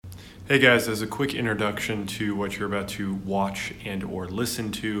Hey guys, as a quick introduction to what you're about to watch and or listen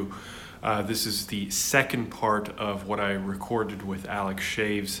to, this is the second part of what I recorded with Alec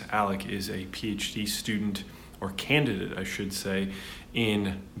Shaves. Alec is a PhD student, or candidate I should say,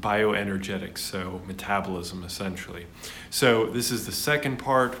 in bioenergetics, so metabolism essentially. So this is the second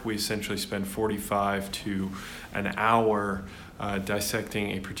part. We essentially spend 45 to an hour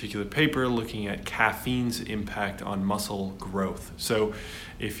dissecting a particular paper looking at caffeine's impact on muscle growth. So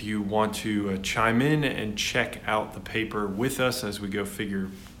if you want to chime in and check out the paper with us as we go figure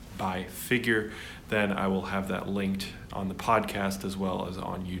by figure, then I will have that linked on the podcast as well as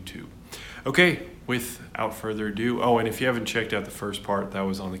on YouTube. Okay, without further ado, and if you haven't checked out the first part, that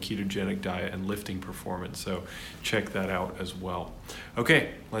was on the ketogenic diet and lifting performance, so check that out as well.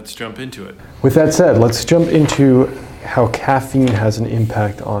 Okay, let's jump into it. With that said, let's jump into how caffeine has an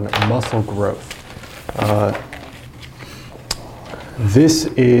impact on muscle growth. This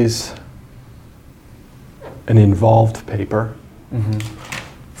is an involved paper,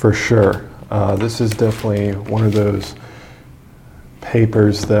 for sure. This is definitely one of those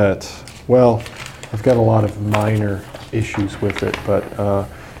papers that, well, I've got a lot of minor issues with it, but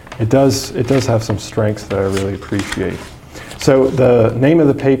it does have some strengths that I really appreciate. So the name of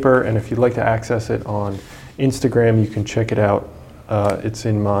the paper, and if you'd like to access it on Instagram, you can check it out. It's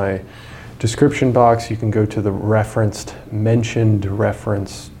in my description box. You can go to the mentioned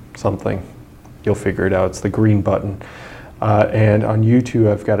reference something. You'll figure it out. It's the green button. And on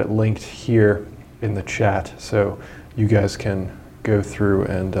YouTube, I've got it linked here in the chat, so you guys can go through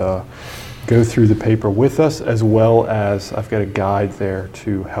and go through the paper with us, as well as I've got a guide there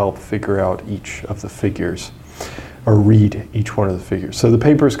to help figure out each of the figures, or read each one of the figures. So the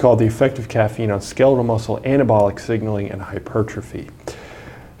paper is called The Effect of Caffeine on Skeletal Muscle Anabolic Signaling and Hypertrophy.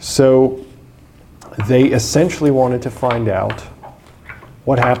 So they essentially wanted to find out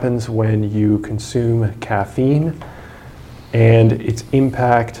what happens when you consume caffeine and its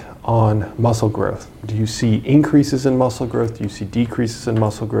impact on muscle growth. Do you see increases in muscle growth? Do you see decreases in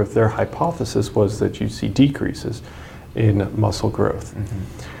muscle growth? Their hypothesis was that you see decreases in muscle growth.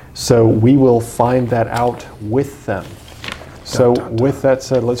 So we will find that out with them. So with that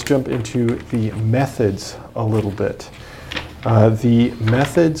said, let's jump into the methods a little bit. The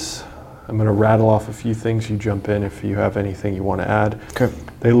methods, I'm going to rattle off a few things. You jump in if you have anything you want to add. Okay.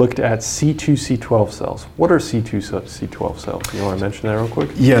 They looked at C2C12 cells. What are C2C12 cells? You want to mention that real quick?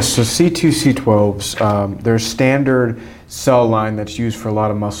 Yes, so C2C12s, they're a standard cell line that's used for a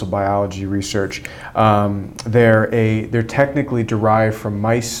lot of muscle biology research. They're technically derived from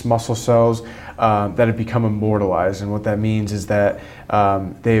mice muscle cells that have become immortalized, and what that means is that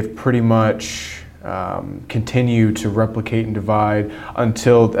they've pretty much continue to replicate and divide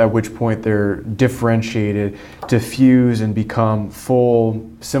until at which point they're differentiated to fuse and become full,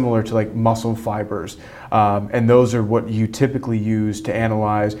 similar to like muscle fibers. And those are what you typically use to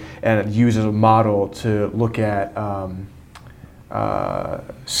analyze and use as a model to look at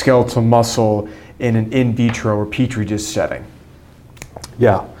skeletal muscle in an in vitro or petri dish setting.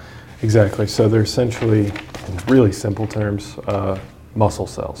 Yeah, exactly. So they're essentially, in really simple terms, muscle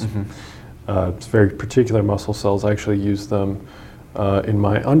cells. It's very particular muscle cells. I actually use them in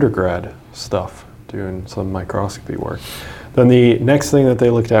my undergrad stuff, doing some microscopy work. Then the next thing that they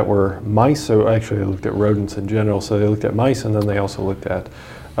looked at were mice. So actually they looked at rodents in general. So they looked at mice, and then they also looked at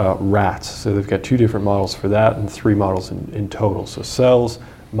rats. So they've got 2 different models for that and 3 models in total. So cells,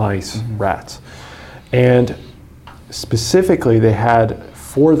 mice, rats. And specifically they had,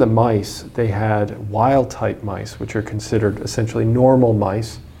 for the mice, they had wild type mice, which are considered essentially normal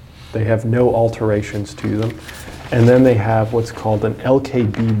mice. They have no alterations to them. And then they have what's called an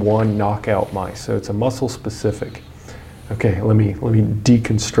LKB1 knockout mice. So it's a muscle specific. Okay, let me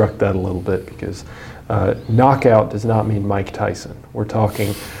deconstruct that a little bit, because knockout does not mean Mike Tyson. We're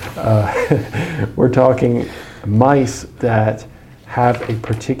talking mice that have a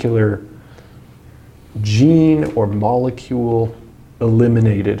particular gene or molecule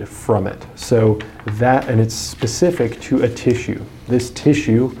eliminated from it. So that, and it's specific to a tissue. This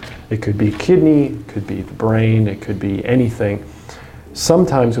tissue, it could be kidney, it could be the brain, it could be anything.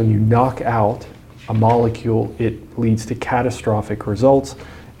 Sometimes when you knock out a molecule, it leads to catastrophic results,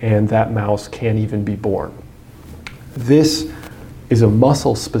 and that mouse can't even be born. This is a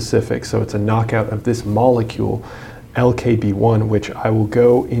muscle specific, so it's a knockout of this molecule, LKB1, which I will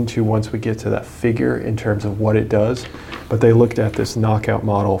go into once we get to that figure in terms of what it does. But they looked at this knockout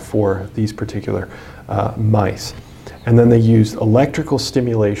model for these particular mice. And then they used electrical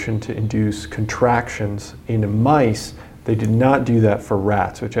stimulation to induce contractions in mice. They did not do that for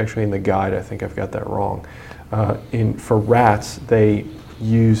rats, which actually in the guide, I think I've got that wrong. For rats, they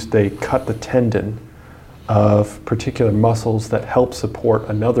they cut the tendon of particular muscles that help support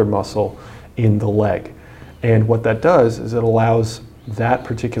another muscle in the leg. And what that does is it allows that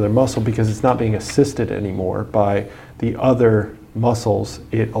particular muscle, because it's not being assisted anymore by the other muscles,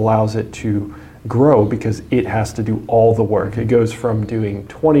 it allows it to grow because it has to do all the work. It goes from doing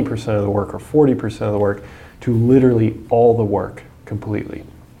 20% of the work or 40% of the work to literally all the work completely.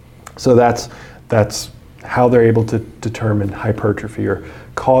 So that's how they're able to determine hypertrophy or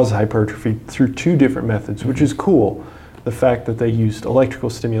cause hypertrophy through two different methods, which is cool. The fact that they used electrical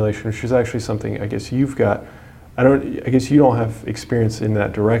stimulation, which is actually something I guess you've got. I guess you don't have experience in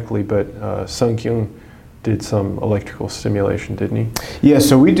that directly, but Sung Kyung did some electrical stimulation, didn't he? Yeah,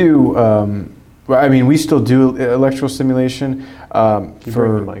 so we do. We still do electrical stimulation. Bring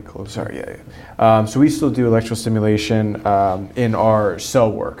the mic closer. Sorry, yeah. So we still do electrical stimulation in our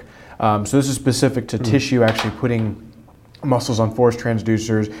cell work. So this is specific to tissue, actually putting muscles on force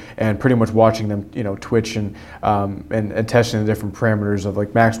transducers and pretty much watching them, twitch and testing the different parameters of like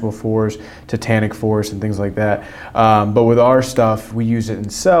maximal force, tetanic force, and things like that. But with our stuff, we use it in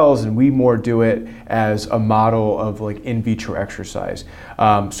cells, and we more do it as a model of like in vitro exercise.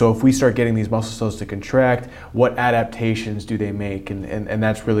 So if we start getting these muscle cells to contract, what adaptations do they make? And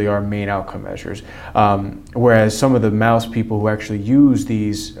that's really our main outcome measures. Whereas some of the mouse people who actually use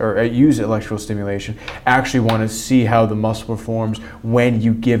these or use electrical stimulation actually want to see how the muscle performs when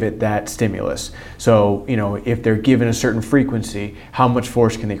you give it that stimulus. So, if they're given a certain frequency, how much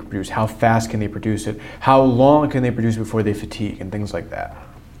force can they produce? How fast can they produce it? How long can they produce before they fatigue, and things like that.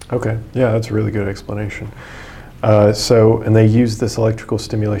 Okay, yeah, that's a really good explanation. And they use this electrical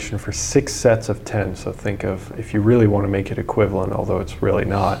stimulation for 6 sets of 10. So think of, if you really want to make it equivalent, although it's really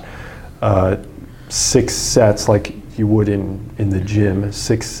not, 6 sets like you would in the gym,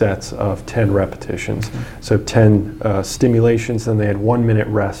 6 sets of 10 repetitions. So 10 stimulations, then they had 1 minute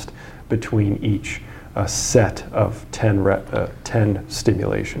rest between each set of 10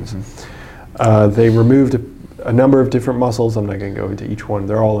 stimulations. They removed a number of different muscles. I'm not going to go into each one.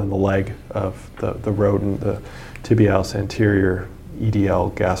 They're all in the leg of the rodent, the tibialis anterior,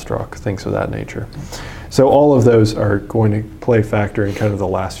 EDL, gastroc, things of that nature. So all of those are going to play a factor in kind of the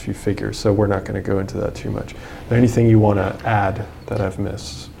last few figures, so we're not going to go into that too much. Is there anything you want to add that I've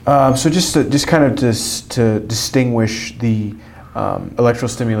missed? So just to distinguish the electrical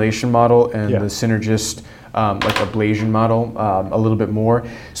stimulation model and the synergist like ablation model a little bit more.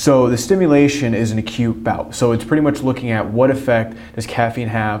 So the stimulation is an acute bout. So it's pretty much looking at what effect does caffeine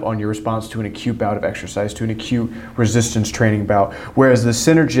have on your response to an acute bout of exercise, to an acute resistance training bout. Whereas the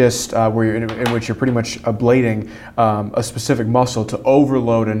synergist, in which you're pretty much ablating a specific muscle to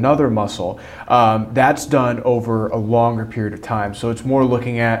overload another muscle, that's done over a longer period of time. So it's more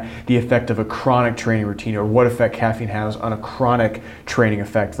looking at the effect of a chronic training routine, or what effect caffeine has on a chronic training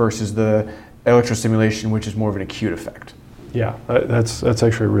effect, versus the electrostimulation, which is more of an acute effect. Yeah, that's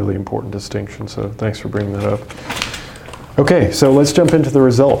actually a really important distinction, so thanks for bringing that up. Okay, so let's jump into the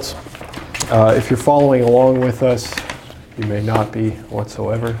results. If you're following along with us, you may not be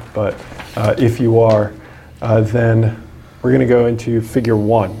whatsoever, but if you are, then we're going to go into figure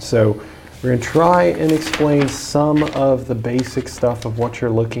 1. So we're going to try and explain some of the basic stuff of what you're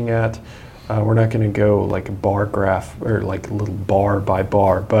looking at. We're not going to go like a bar graph or like a little bar by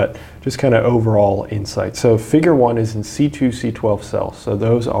bar, but just kind of overall insight. So figure 1 is in C2, C12 cells. So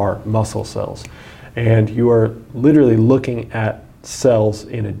those are muscle cells. And you are literally looking at cells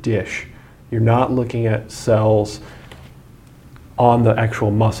in a dish. You're not looking at cells on the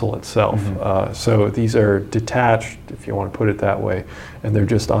actual muscle itself. So these are detached, if you want to put it that way, and they're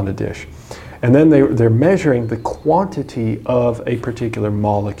just on a dish. And then they're measuring the quantity of a particular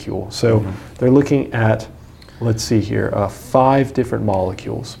molecule. So they're looking at, let's see here, 5 different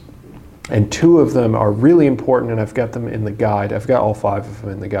molecules. And 2 of them are really important, and I've got them in the guide. I've got all 5 of them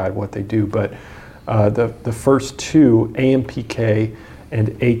in the guide, what they do. But the first 2, AMPK and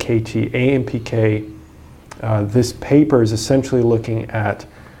AKT. AMPK, this paper is essentially looking at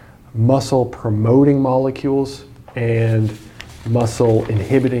muscle promoting molecules and muscle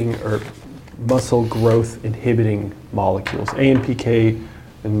inhibiting or muscle growth inhibiting molecules. AMPK,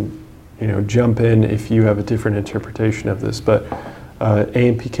 and jump in if you have a different interpretation of this, but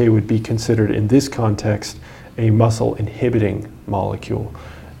AMPK would be considered in this context a muscle inhibiting molecule,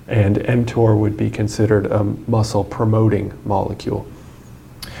 and mTOR would be considered a muscle promoting molecule.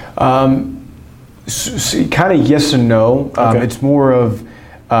 So kind of yes and no. Okay. It's more of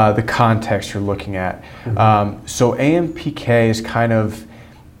the context you're looking at. So AMPK is kind of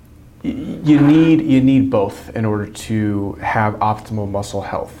You need both in order to have optimal muscle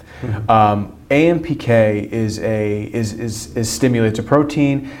health. AMPK is stimulates a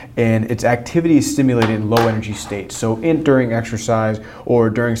protein, and its activity is stimulated in low energy states. So during exercise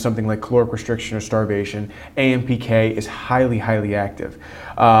or during something like caloric restriction or starvation, AMPK is highly active.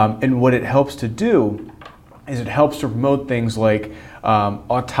 And what it helps to do is it helps to promote things like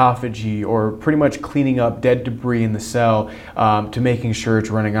autophagy, or pretty much cleaning up dead debris in the cell, to making sure it's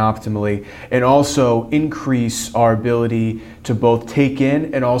running optimally, and also increase our ability to both take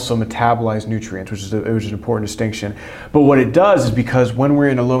in and also metabolize nutrients, which is an important distinction. But what it does is, because when we're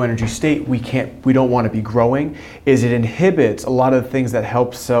in a low energy state, we don't want to be growing, is it inhibits a lot of the things that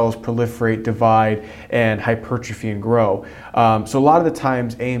help cells proliferate, divide, and hypertrophy and grow. So a lot of the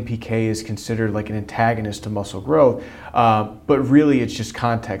times AMPK is considered like an antagonist to muscle growth, but really it's just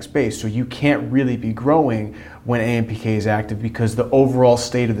context based. So you can't really be growing when AMPK is active, because the overall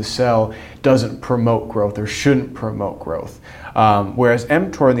state of the cell doesn't promote growth or shouldn't promote growth. Whereas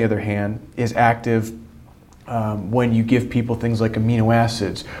mTOR, on the other hand, is active when you give people things like amino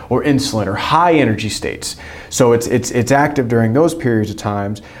acids or insulin or high energy states. So it's active during those periods of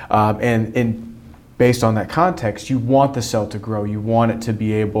times, and based on that context, you want the cell to grow. You want it to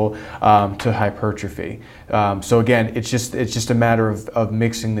be able to hypertrophy. So again, it's just a matter of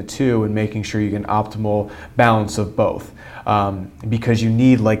mixing the two and making sure you get an optimal balance of both. Because you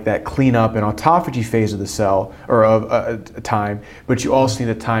need like that cleanup and autophagy phase of the cell, or of a time, but you also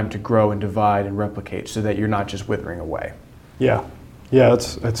need the time to grow and divide and replicate, so that you're not just withering away. Yeah,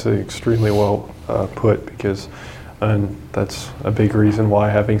 that's extremely well put, because and that's a big reason why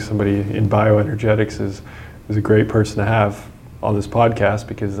having somebody in bioenergetics is a great person to have on this podcast,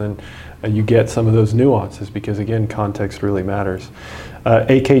 because then you get some of those nuances, because again, context really matters.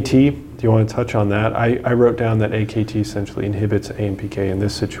 AKT, do you want to touch on that? I wrote down that AKT essentially inhibits AMPK in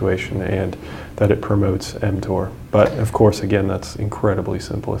this situation, and that it promotes mTOR. But of course, again, that's incredibly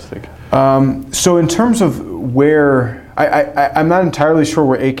simplistic. So in terms of where, I'm not entirely sure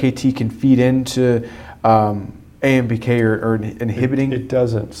where AKT can feed into AMPK or inhibiting? It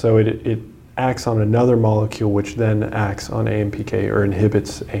doesn't. So it acts on another molecule, which then acts on AMPK or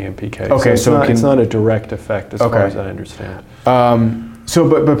inhibits AMPK. Okay, so it's not a direct effect, as far as I understand.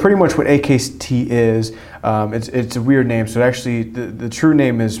 But pretty much what AKT is, it's a weird name. So actually, the true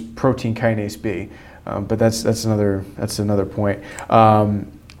name is protein kinase B, but that's another point.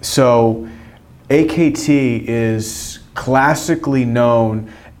 So AKT is classically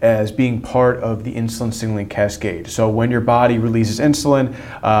known as being part of the insulin signaling cascade. So when your body releases insulin,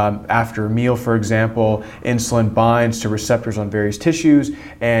 after a meal, for example, insulin binds to receptors on various tissues,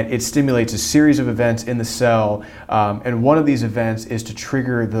 and it stimulates a series of events in the cell. And one of these events is to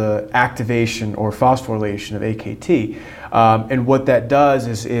trigger the activation or phosphorylation of AKT. And what that does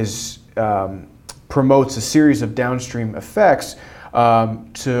is promotes a series of downstream effects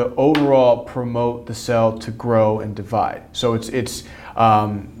to overall promote the cell to grow and divide. So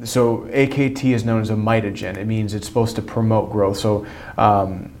so AKT is known as a mitogen. It means it's supposed to promote growth. So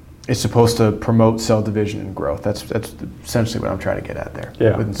it's supposed to promote cell division and growth. That's essentially what I'm trying to get at there.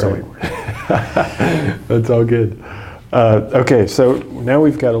 Yeah, within so many words. That's all good. Okay, so now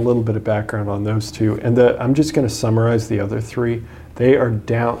we've got a little bit of background on those two, and I'm just going to summarize the other three. They are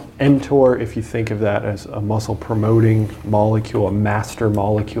down. mTOR, if you think of that as a muscle promoting molecule, a master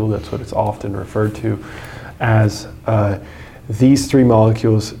molecule, that's what it's often referred to as. These three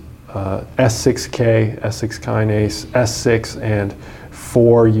molecules, S6K, S6 kinase, S6, and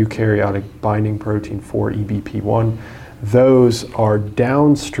 4 eukaryotic binding protein 4-EBP1, those are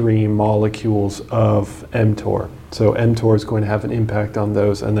downstream molecules of mTOR. So mTOR is going to have an impact on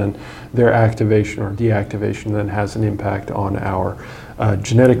those, and then their activation or deactivation then has an impact on our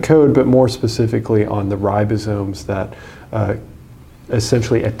genetic code, but more specifically on the ribosomes that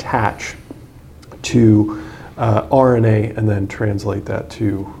essentially attach to RNA and then translate that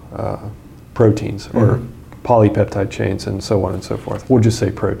to proteins or polypeptide chains and so on and so forth. We'll just say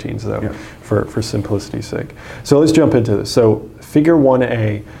proteins though, for simplicity's sake. So let's jump into this. So figure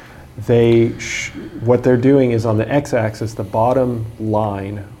 1A, what they're doing is on the x-axis, the bottom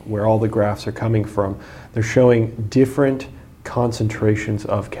line where all the graphs are coming from, they're showing different concentrations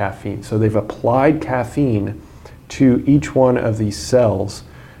of caffeine. So they've applied caffeine to each one of these cells,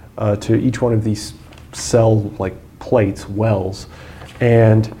 to each one of these cell like plates, wells,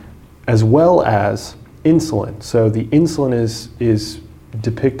 and as well as insulin. So the insulin is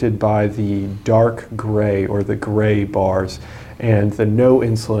depicted by the dark gray or the gray bars, and the no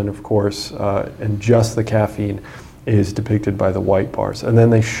insulin, of course, and just the caffeine is depicted by the white bars. And then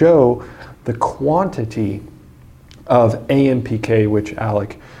they show the quantity of AMPK, which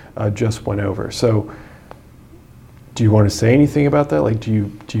Alec just went over. So do you want to say anything about that? Like, do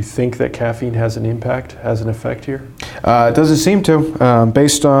you think that caffeine has an effect here? It doesn't seem to.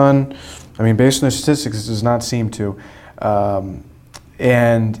 Based on the statistics, it does not seem to.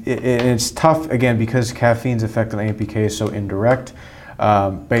 And it's tough, again, because caffeine's effect on AMPK is so indirect,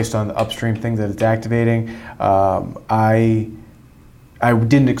 based on the upstream thing that it's activating. I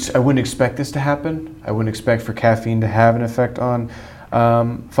wouldn't expect this to happen. I wouldn't expect for caffeine to have an effect on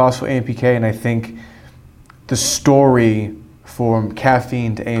phospholipid AMPK, and I think the story from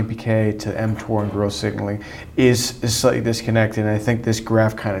caffeine to AMPK to mTOR and growth signaling is slightly disconnected, and I think this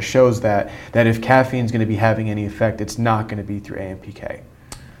graph kind of shows that if caffeine is going to be having any effect, it's not going to be through AMPK.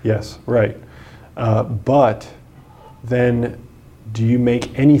 Yes, right. But then do you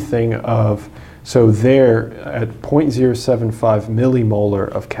make anything of, so there at 0.075 millimolar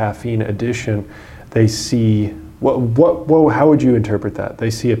of caffeine addition, they see, how would you interpret that? They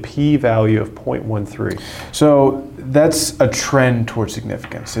see a p-value of 0.13. So that's a trend towards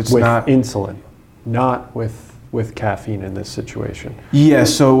significance. It's with not insulin, not with caffeine in this situation. Yeah.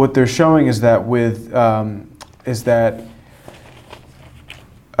 So what they're showing is that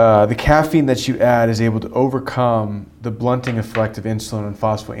the caffeine that you add is able to overcome the blunting effect of insulin and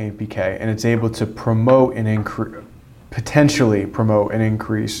phospholipid AMPK, and it's able to potentially promote an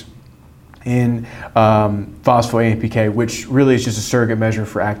increase in phospholipid AMPK, which really is just a surrogate measure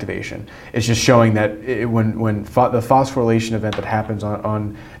for activation. It's just showing that when the phosphorylation event that happens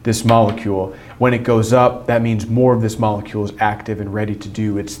on this molecule, when it goes up, that means more of this molecule is active and ready to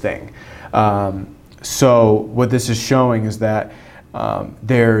do its thing. So what this is showing is that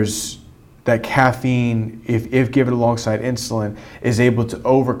there's that caffeine, if given alongside insulin, is able to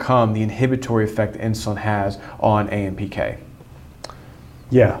overcome the inhibitory effect that insulin has on AMPK.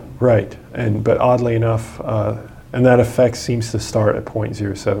 Yeah, right. But oddly enough, and that effect seems to start at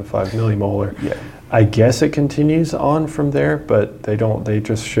 0.075 millimolar. Yeah. I guess it continues on from there, but they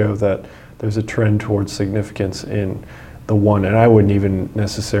just show that there's a trend towards significance in the one, and I wouldn't even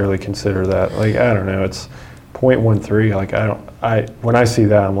necessarily consider that. Like, I don't know, it's 0.13. Like, when I see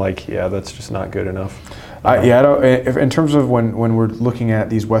that, I'm like, yeah, that's just not good enough. In terms of when we're looking at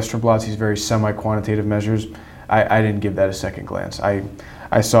these Western blots, these very semi-quantitative measures, I didn't give that a second glance.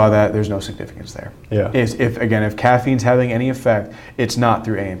 I saw that there's no significance there. Yeah. If caffeine's having any effect, it's not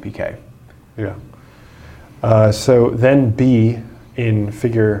through AMPK. Yeah. So then B, in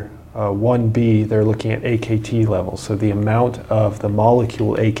figure 1B, they're looking at AKT levels, so the amount of the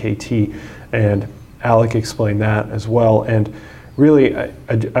molecule AKT, and Alec explained that as well. And really,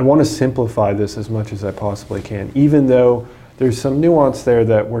 I want to simplify this as much as I possibly can, even though there's some nuance there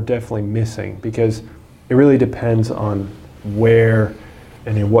that we're definitely missing, because it really depends on where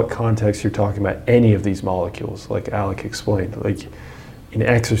and in what context you're talking about any of these molecules, like Alec explained. Like in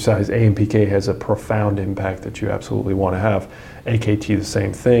exercise, AMPK has a profound impact that you absolutely want to have. AKT, the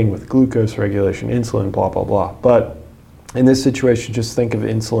same thing with glucose regulation, insulin, blah, blah, blah. But in this situation, just think of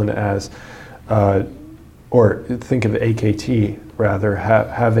insulin as, or think of AKT rather,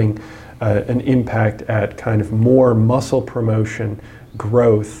 having an impact at kind of more muscle promotion,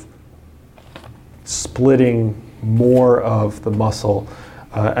 growth, splitting more of the muscle,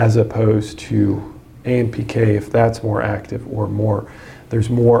 as opposed to AMPK, if that's more active or there's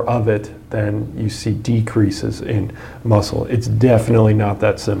more of it, then you see decreases in muscle. It's definitely not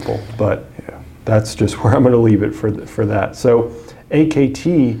that simple, but that's just where I'm going to leave it for that. So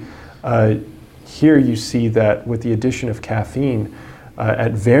AKT, here you see that with the addition of caffeine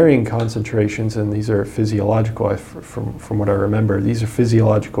at varying concentrations, and these are physiological, from what I remember, these are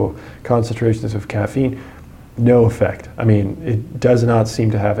physiological concentrations of caffeine, no effect. I mean, it does not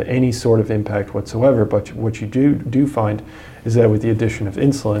seem to have any sort of impact whatsoever, but what you do find is that with the addition of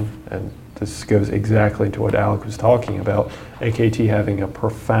insulin, and this goes exactly to what Alec was talking about, AKT having a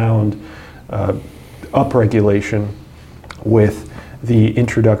profound upregulation with the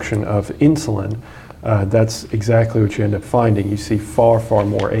introduction of insulin, that's exactly what you end up finding. You see far, far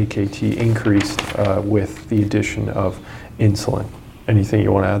more AKT increased with the addition of insulin. Anything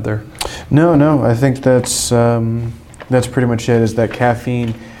you want to add there? No. I think that's pretty much it. Is that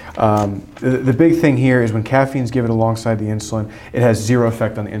caffeine? The big thing here is when caffeine is given alongside the insulin, it has zero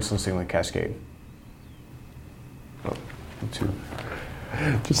effect on the insulin signaling cascade.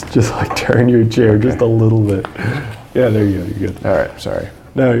 Just like turn your chair just a little bit. Yeah, there you go. You're good. All right. Sorry.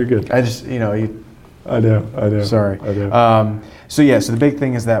 No, you're good. I just, I know. Sorry. I know. So the big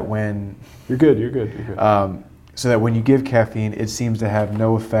thing is that when You're good. So that when you give caffeine, it seems to have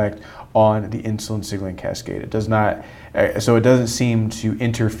no effect on the insulin signaling cascade. It does not, so it doesn't seem to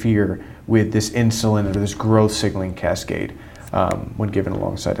interfere with this insulin or this growth signaling cascade. when given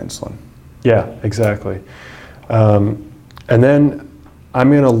alongside insulin. Yeah, exactly. And then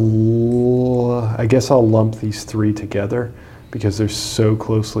I guess I'll lump these three together because they're so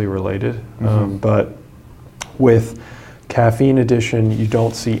closely related. But with caffeine addition, you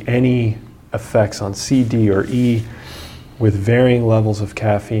don't see any effects on C, D, or E. With varying levels of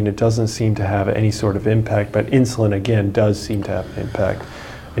caffeine, it doesn't seem to have any sort of impact, but insulin, again, does seem to have an impact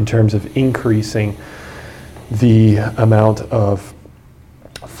in terms of increasing the amount of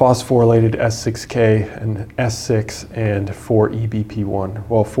phosphorylated S6K and S6 and 4-EBP1.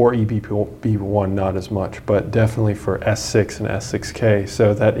 Well, 4-EBP1 not as much, but definitely for S6 and S6K.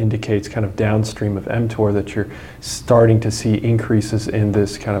 So that indicates kind of downstream of mTOR that you're starting to see increases in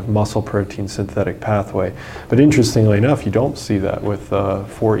this kind of muscle protein synthetic pathway. But interestingly enough, you don't see that with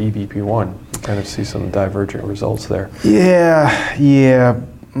 4-EBP1. You kind of see some divergent results there. Yeah.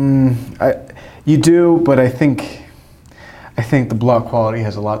 You do, but I think the blood quality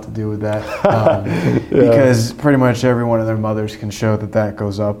has a lot to do with that, because pretty much every one of their mothers can show that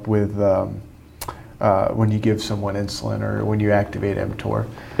goes up with when you give someone insulin or when you activate mTOR.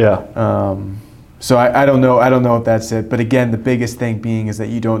 Yeah. So I don't know. I don't know if that's it. But again, the biggest thing being is that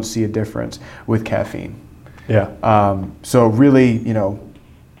you don't see a difference with caffeine. Yeah. So really,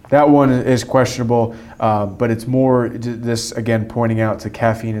 that one is questionable. But it's more this again pointing out to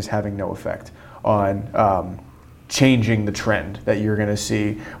caffeine is having no effect on changing the trend that you're going to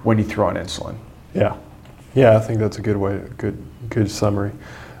see when you throw on insulin. Yeah, I think that's a good summary.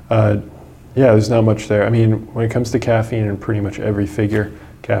 There's not much there. I mean, when it comes to caffeine in pretty much every figure,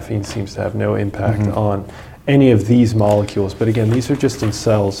 caffeine seems to have no impact on any of these molecules. But again, these are just in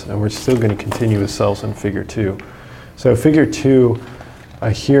cells, and we're still going to continue with cells in figure 2. So figure 2,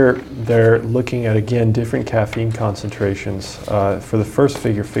 here they're looking at, again, different caffeine concentrations. For the first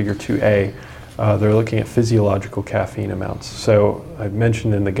figure, figure 2A, they're looking at physiological caffeine amounts. So I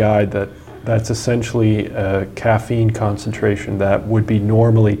mentioned in the guide that that's essentially a caffeine concentration that would be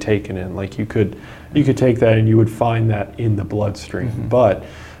normally taken in. Like you could take that and you would find that in the bloodstream. But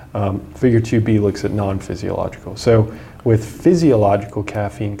figure 2B looks at non-physiological. So with physiological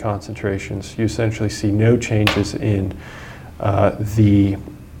caffeine concentrations, you essentially see no changes in the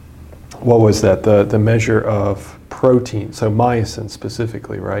measure of protein, so myosin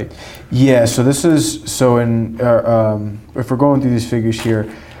specifically, right? Yeah, so this is, if we're going through these figures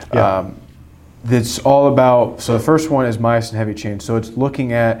here, it's all about, so the first one is myosin heavy chain. So it's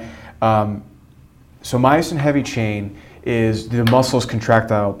looking at, so myosin heavy chain is the muscle's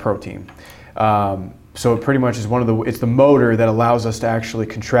contractile protein. So it pretty much is it's the motor that allows us to actually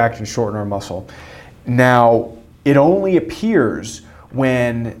contract and shorten our muscle. Now, it only appears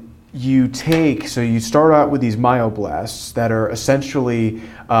when you start out with these myoblasts that are essentially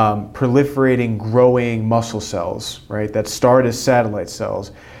proliferating, growing muscle cells, right, that start as satellite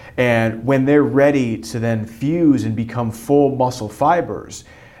cells. And when they're ready to then fuse and become full muscle fibers,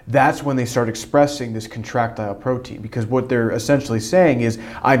 that's when they start expressing this contractile protein, because what they're essentially saying is,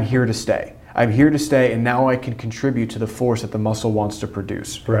 I'm here to stay. I'm here to stay, and now I can contribute to the force that the muscle wants to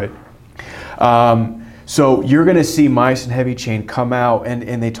produce. Right. So you're going to see myosin heavy chain come out,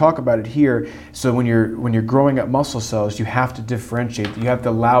 and they talk about it here. So when you're growing up muscle cells, you have to differentiate. You have to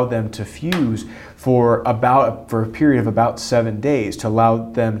allow them to fuse for a period of about 7 days to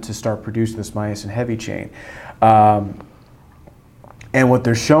allow them to start producing this myosin heavy chain. And what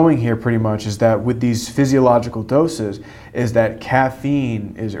they're showing here pretty much is that with these physiological doses is that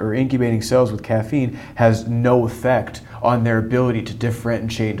or incubating cells with caffeine has no effect on their ability to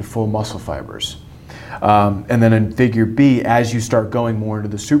differentiate into full muscle fibers. And then in figure B, as you start going more into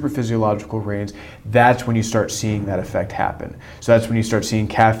the supraphysiological range, that's when you start seeing that effect happen. So that's when you start seeing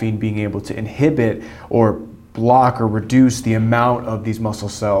caffeine being able to inhibit or block or reduce the amount of these muscle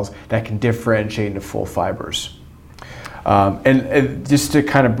cells that can differentiate into full fibers. And just to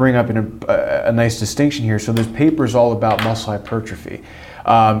kind of bring up a nice distinction here, so this paper is all about muscle hypertrophy.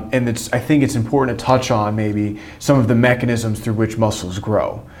 And I think it's important to touch on maybe some of the mechanisms through which muscles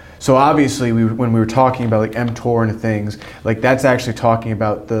grow. So obviously, when we were talking about like mTOR and things, like that's actually talking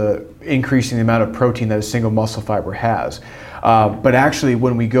about the increasing the amount of protein that a single muscle fiber has. But actually,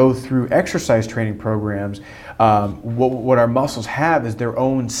 when we go through exercise training programs, what our muscles have is their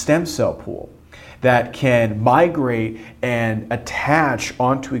own stem cell pool that can migrate and attach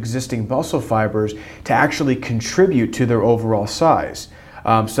onto existing muscle fibers to actually contribute to their overall size.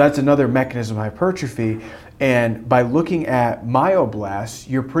 So that's another mechanism of hypertrophy. And by looking at myoblasts,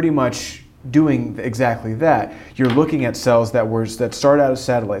 you're pretty much doing exactly that. You're looking at cells that started out as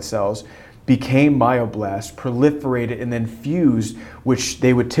satellite cells, became myoblasts, proliferated, and then fused, which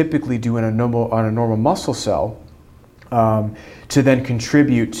they would typically do on a normal muscle cell. to then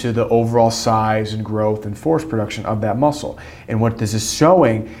contribute to the overall size and growth and force production of that muscle. And what this is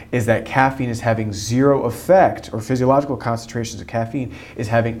showing is that caffeine is having zero effect, or physiological concentrations of caffeine is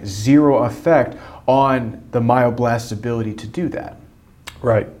having zero effect on the myoblast's ability to do that.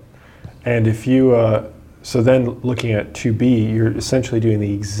 Right. And if you, so then looking at 2B, you're essentially doing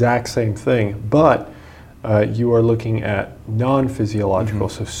the exact same thing, but you are looking at non-physiological,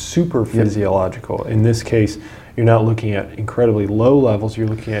 so super physiological. In this case, you're not looking at incredibly low levels, you're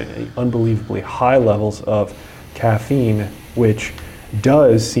looking at unbelievably high levels of caffeine, which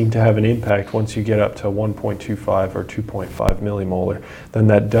does seem to have an impact once you get up to 1.25 or 2.5 millimolar. Then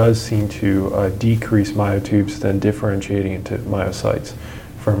that does seem to decrease myotubes, then differentiating into myocytes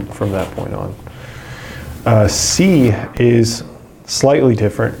from that point on. C is slightly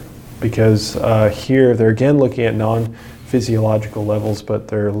different because here they're again looking at non-physiological levels, but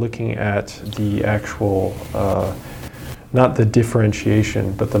they're looking at the actual, not the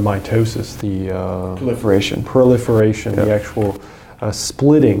differentiation, but the mitosis, the proliferation, the actual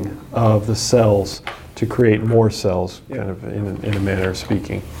splitting of the cells to create more cells, kind of in a manner of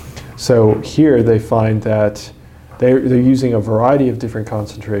speaking. So here they find that they're using a variety of different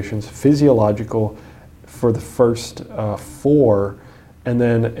concentrations, physiological for the first 4, and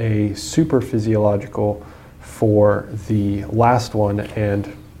then a super physiological for the last one,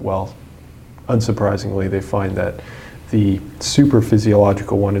 and well, unsurprisingly, they find that the super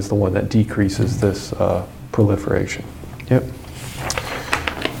physiological one is the one that decreases this proliferation. Yep.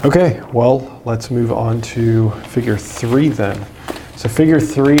 Okay, well, let's move on to figure 3 then. So figure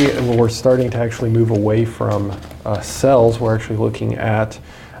 3, we're starting to actually move away from cells. We're actually looking at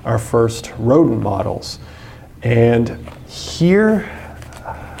our first rodent models. And here,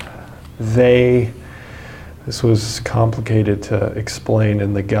 this was complicated to explain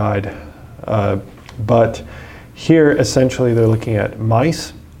in the guide, but here essentially they're looking at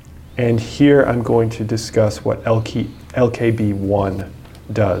mice, and here I'm going to discuss what LKB1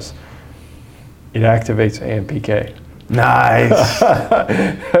 does. It activates AMPK. Nice.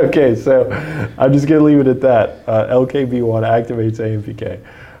 Okay, so I'm just going to leave it at that. LKB1 activates AMPK,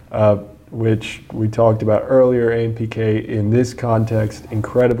 which we talked about earlier. AMPK in this context,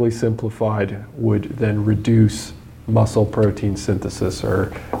 incredibly simplified, would then reduce muscle protein synthesis,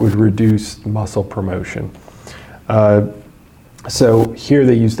 or would reduce muscle promotion. So here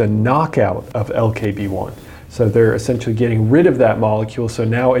they used a knockout of LKB1. So they're essentially getting rid of that molecule, so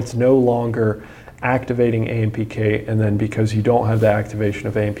now it's no longer activating AMPK, and then because you don't have the activation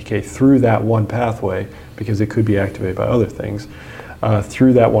of AMPK through that one pathway, because it could be activated by other things,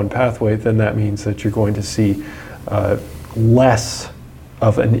 through that one pathway, then that means that you're going to see less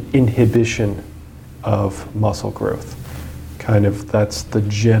of an inhibition of muscle growth. Kind of, that's the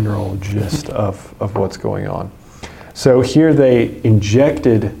general gist of what's going on. So here they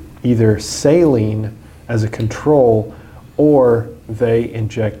injected either saline as a control, or they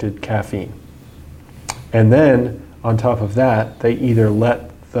injected caffeine. And then, on top of that, they either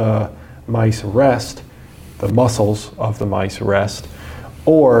let the mice rest, the muscles of the mice rest,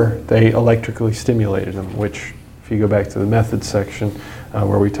 or they electrically stimulated them, which, if you go back to the methods section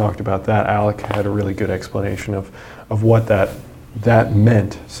where we talked about that, Alec had a really good explanation of what that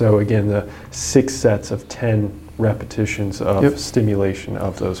meant. So again, the 6 sets of 10 repetitions of stimulation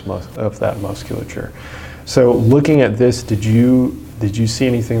of that musculature. So looking at this, did you see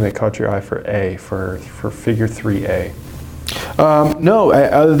anything that caught your eye for A, for figure 3A? No,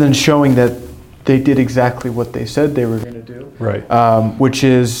 other than showing that they did exactly what they said they were going to do. Right. Which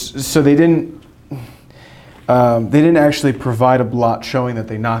is, so they didn't actually provide a blot showing that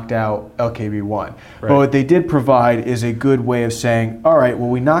they knocked out LKB1. Right. But what they did provide is a good way of saying, all right, well,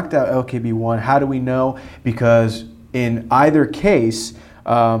 we knocked out LKB1. How do we know? Because in either case,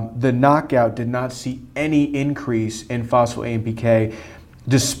 the knockout did not see any increase in phospho-AMPK,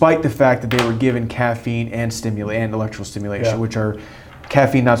 despite the fact that they were given caffeine and electrical stimulation, which are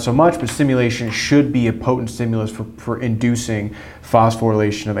caffeine not so much, but stimulation should be a potent stimulus for inducing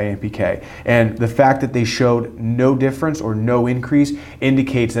phosphorylation of AMPK. And the fact that they showed no difference or no increase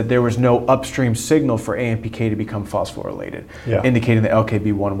indicates that there was no upstream signal for AMPK to become phosphorylated, indicating that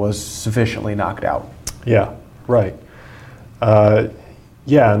LKB1 was sufficiently knocked out. Yeah, right.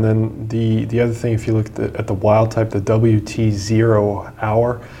 Yeah, and then the other thing, if you look at the wild type, the WT 0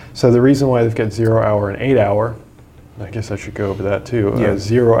 hour, so the reason why they've got 0 hour and 8 hour, I guess I should go over that too.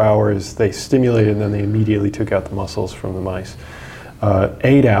 0 hour is they stimulated and then they immediately took out the muscles from the mice.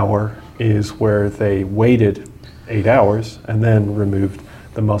 8 hour is where they waited 8 hours and then removed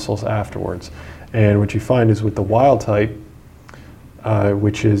the muscles afterwards. And what you find is with the wild type,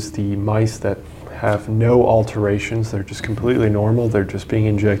 which is the mice that have no alterations. They're just completely normal. They're just being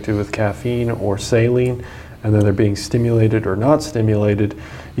injected with caffeine or saline, and then they're being stimulated or not stimulated.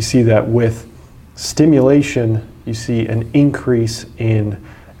 You see that with stimulation, you see an increase in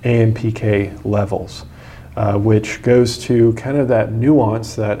AMPK levels, which goes to kind of that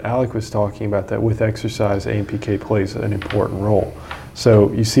nuance that Alec was talking about, that with exercise, AMPK plays an important role.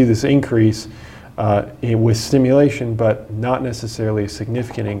 So you see this increase with stimulation, but not necessarily a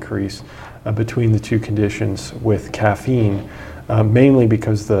significant increase between the two conditions with caffeine, mainly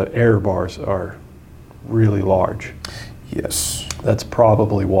because the error bars are really large. Yes. That's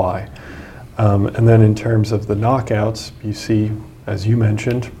probably why. And then in terms of the knockouts, you see, as you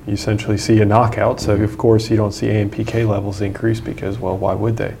mentioned, you essentially see a knockout. So of course you don't see AMPK levels increase because, well, why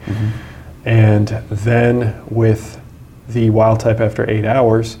would they? Mm-hmm. And then with the wild type after 8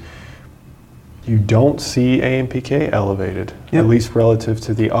 hours, you don't see AMPK elevated, at least relative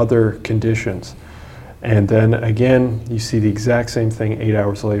to the other conditions. And then again, you see the exact same thing 8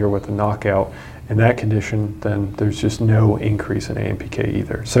 hours later with the knockout. In that condition, then there's just no increase in AMPK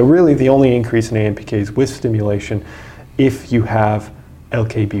either. So really the only increase in AMPK is with stimulation if you have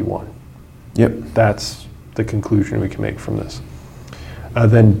LKB1. Yep. That's the conclusion we can make from this.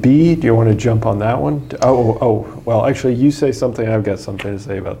 Then B, do you want to jump on that one? Well, actually you say something, I've got something to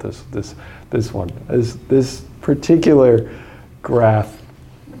say about this one. This particular graph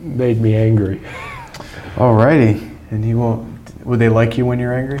made me angry. Alrighty, and you won't. Would they like you when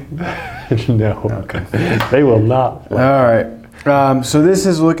you're angry? No. Okay. They will not. All right. So this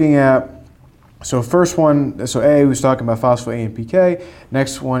is looking at. So first one. So A was talking about phospho AMPK.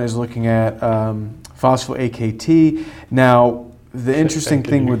 Next one is looking at phospho AKT. Now the interesting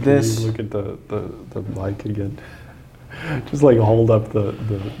thing with this. Can you look at the mic again. Just like hold up the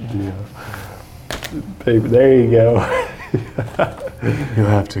paper. There you go. You'll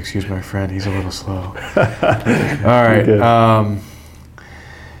have to excuse my friend. He's a little slow. All right.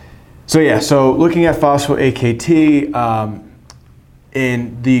 So looking at phospho AKT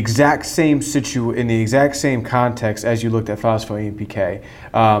in the exact same context as you looked at phospho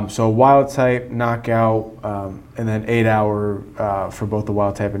AMPK. So wild type, knockout, and then 8 hour for both the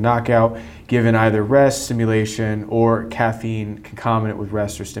wild type and knockout, given either rest, stimulation, or caffeine concomitant with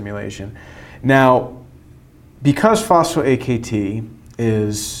rest or stimulation. Now, because phospho-AKT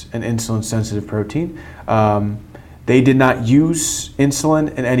is an insulin-sensitive protein, they did not use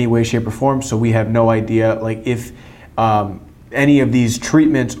insulin in any way, shape, or form, so we have no idea if any of these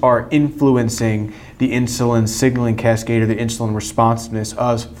treatments are influencing the insulin signaling cascade or the insulin responsiveness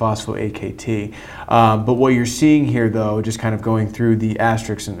of phospho-AKT. But what you're seeing here, though, just kind of going through the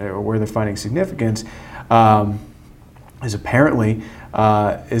asterisks and where they're finding significance, is apparently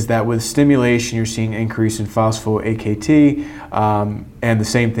is that with stimulation you're seeing increase in phospho-AKT, and the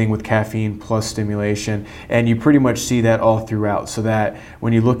same thing with caffeine plus stimulation, and you pretty much see that all throughout. So that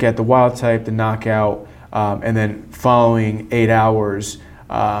when you look at the wild type, the knockout, and then following 8 hours,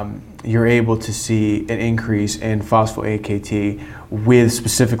 you're able to see an increase in phospho-AKT with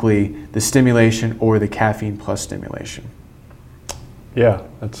specifically the stimulation or the caffeine plus stimulation. Yeah,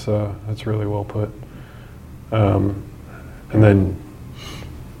 that's really well put. And then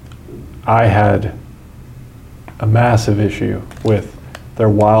I had a massive issue with their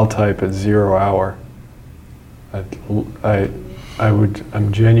wild type at 0 hour. I'd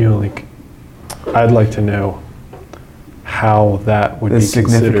like to know how that would be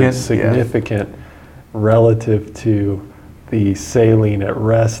considered significant relative to the saline at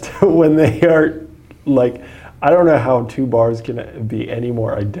rest when they are I don't know how 2 bars can be any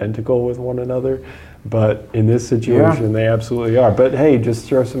more identical with one another. But in this situation, they absolutely are. But hey, just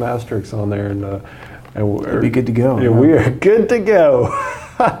throw some asterisks on there, and we'll be good to go. Yeah, we are good to go.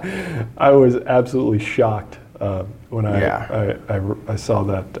 I was absolutely shocked when I saw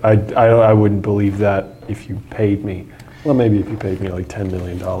that. I wouldn't believe that if you paid me. Well, maybe if you paid me like $10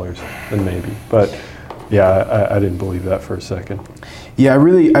 million, then maybe. But yeah, I didn't believe that for a second. Yeah, I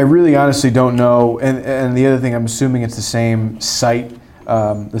really honestly don't know. And the other thing, I'm assuming it's the same site,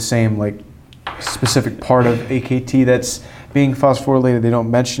 the same specific part of AKT that's being phosphorylated. They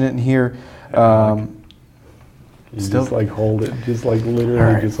don't mention it in here. Just hold it. Just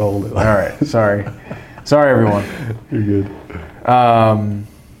literally just hold it. All right. Sorry, everyone. You're good.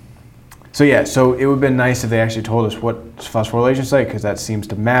 So it would have been nice if they actually told us what phosphorylation site, because that seems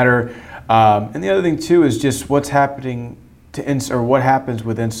to matter. And the other thing too is just what's happening to or what happens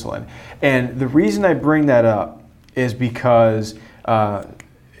with insulin. And the reason I bring that up is because,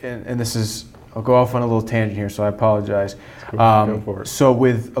 and this is I'll go off on a little tangent here, so I apologize. Go for it. So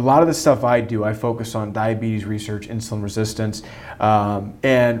with a lot of the stuff I do, I focus on diabetes research, insulin resistance,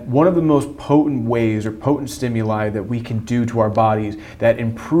 and one of the most potent ways or potent stimuli that we can do to our bodies that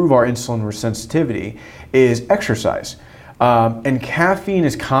improve our insulin sensitivity is exercise. And caffeine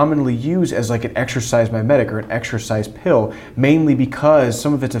is commonly used as like an exercise mimetic or an exercise pill, mainly because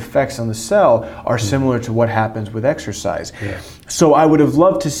some of its effects on the cell are similar to what happens with exercise. Yeah. So I would have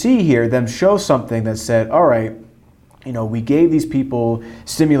loved to see here them show something that said, all right, we gave these people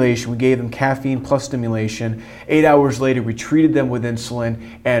stimulation, we gave them caffeine plus stimulation. 8 hours later, we treated them with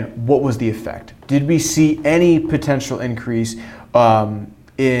insulin, and what was the effect? Did we see any potential increase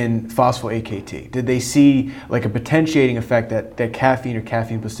in phospho-AKT? Did they see like a potentiating effect that caffeine or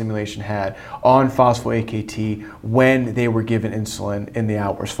caffeine plus stimulation had on phospho-AKT when they were given insulin in the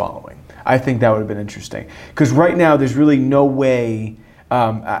hours following? I think that would have been interesting. Because right now there's really no way,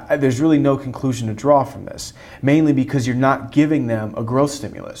 there's really no conclusion to draw from this, mainly because you're not giving them a growth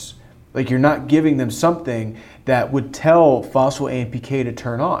stimulus. Like you're not giving them something that would tell phospho-AMPK to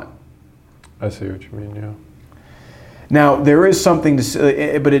turn on. I see what you mean, yeah. Now, there is something to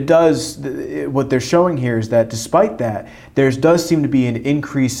say, but it does, what they're showing here is that despite that, there does seem to be an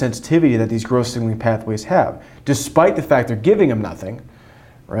increased sensitivity that these growth signaling pathways have, despite the fact they're giving them nothing,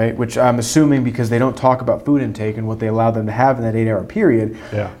 right? Which I'm assuming because they don't talk about food intake and what they allow them to have in that 8-hour period.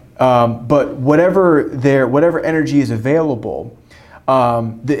 Yeah. But whatever energy is available,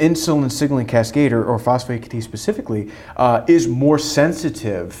 the insulin signaling cascade, or phospho-AKT specifically, is more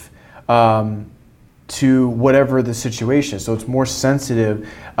sensitive to whatever the situation is. So it's more sensitive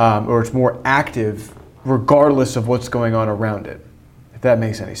or it's more active regardless of what's going on around it, if that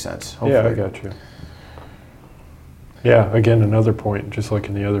makes any sense. Hopefully. Yeah, I got you. Yeah, again, another point, just like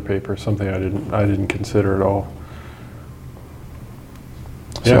in the other paper, something I didn't consider at all.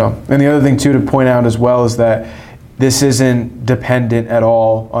 So, and the other thing too to point out as well is that this isn't dependent at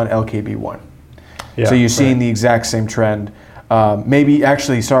all on LKB1. Yeah, so you're seeing the exact same trend. Maybe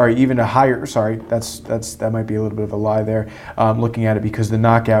actually, even a higher, that might be a little bit of a lie there, looking at it, because the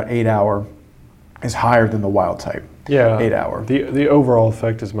knockout 8-hour is higher than the wild type 8-hour. The overall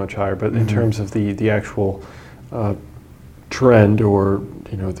effect is much higher, but in terms of the actual trend or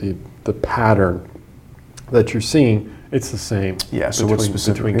the pattern that you're seeing, it's the same. Yeah, so what's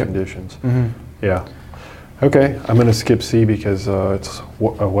specific between conditions. Yeah. Okay, I'm going to skip C because it's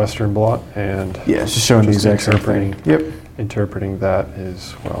a Western blot, and yeah, it's just showing the exact same thing. Yep. Interpreting that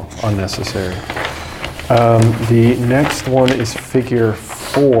is, well, unnecessary. The next one is figure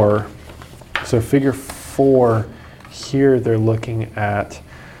 4. So figure 4, here they're looking at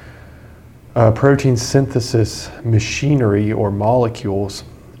protein synthesis machinery or molecules.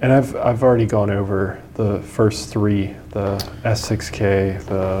 And I've already gone over the first 3, the S6K,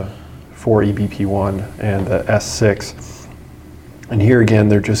 the 4-EBP1, and the S6. And here again,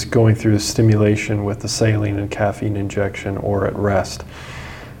 they're just going through the stimulation with the saline and caffeine injection or at rest.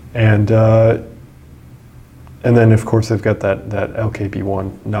 And then, of course, they've got that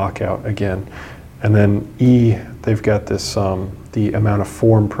LKB1 knockout again. And then E, they've got this, the amount of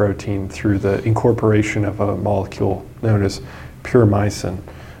formed protein through the incorporation of a molecule known as puromycin.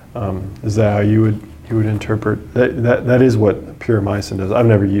 Is that how you would interpret? That is what puromycin does. I've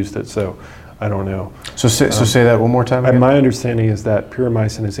never used it, so I don't know. So say that one more time again? My understanding is that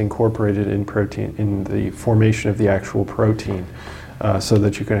puromycin is incorporated in protein, in the formation of the actual protein, so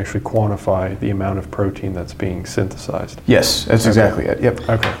that you can actually quantify the amount of protein that's being synthesized. Yes, that's exactly it. Yep.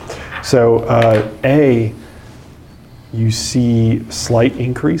 Okay. So A, you see slight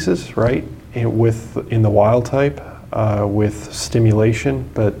increases, right, in the wild type with stimulation,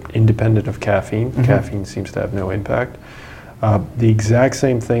 but independent of caffeine. Caffeine seems to have no impact. The exact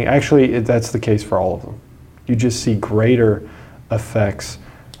same thing, actually that's the case for all of them. You just see greater effects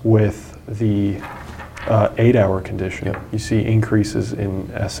with the 8-hour condition. Yep. You see increases in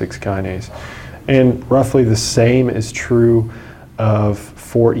S6 kinase. And roughly the same is true of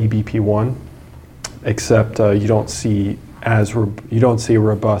 4-EBP1, except you don't see a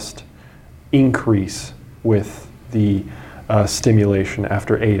robust increase with the stimulation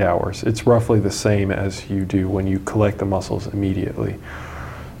after 8 hours. It's roughly the same as you do when you collect the muscles immediately.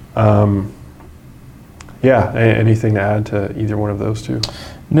 Anything to add to either one of those two?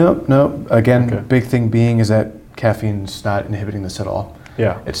 No. Again, Okay. big thing being is that caffeine's not inhibiting this at all.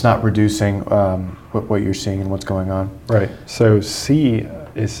 Yeah. It's not reducing what you're seeing and what's going on. Right. So C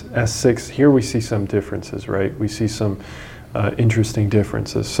is S6. Here we see some differences, right? We see some interesting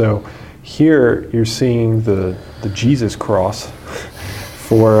differences. So here you're seeing the Jesus cross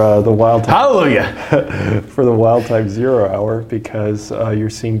for the wild type. Hallelujah! For the wild type 0 hour, because you're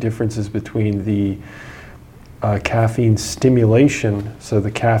seeing differences between the caffeine stimulation, so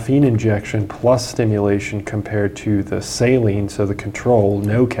the caffeine injection plus stimulation, compared to the saline, so the control,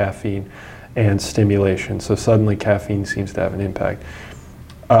 no caffeine, and stimulation. So suddenly caffeine seems to have an impact.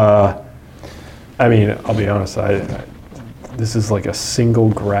 I mean, I'll be honest, this is like a single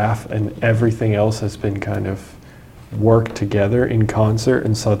graph, and everything else has been kind of worked together in concert,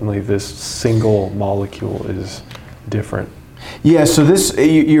 and suddenly this single molecule is different. Yeah, so this,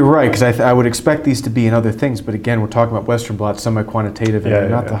 you're right, because I would expect these to be in other things, but again, we're talking about Western blot, semi-quantitative, and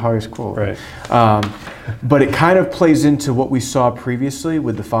not the highest quality. Right. But it kind of plays into what we saw previously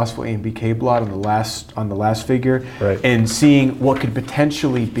with the phospho-A and BK blot on the last figure, right, and seeing what could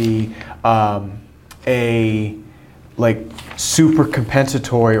potentially be a like super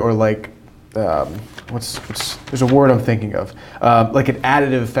compensatory, or like there's a word I'm thinking of, like an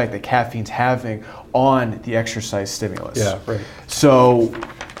additive effect that caffeine's having on the exercise stimulus. Yeah, right. So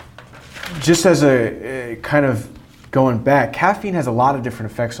just as a kind of going back, caffeine has a lot of different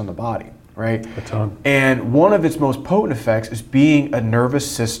effects on the body, right? A ton. And one of its most potent effects is being a nervous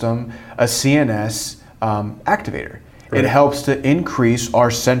system, a CNS activator. Right. It helps to increase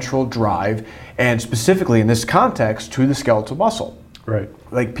our central drive, and specifically in this context, to the skeletal muscle. Right.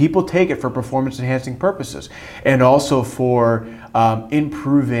 Like, people take it for performance enhancing purposes, and also for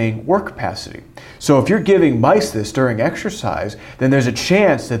improving work capacity. So if you're giving mice this during exercise, then there's a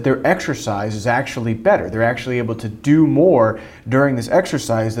chance that their exercise is actually better. They're actually able to do more during this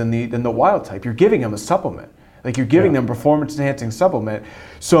exercise than the wild type. You're giving them a supplement. Like, you're giving them performance enhancing supplement.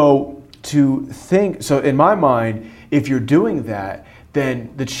 So in my mind, if you're doing that,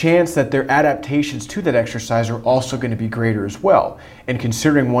 then the chance that their adaptations to that exercise are also going to be greater as well. And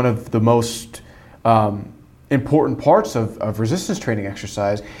considering one of the most important parts of resistance training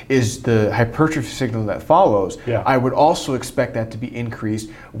exercise is the hypertrophy signal that follows, I would also expect that to be increased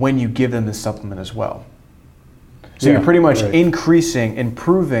when you give them the supplement as well. So you're pretty much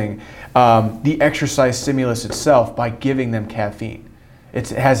improving the exercise stimulus itself by giving them caffeine. It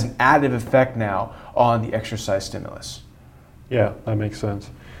has an additive effect now on the exercise stimulus. Yeah, that makes sense.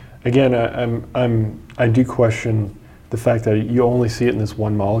 Again, I do question the fact that you only see it in this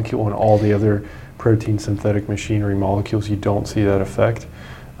one molecule, and all the other protein synthetic machinery molecules you don't see that effect.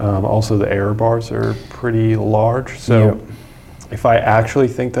 Also, the error bars are pretty large. So if I actually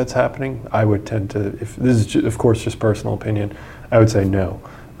think that's happening, I would tend to, if this is of course just personal opinion, I would say no.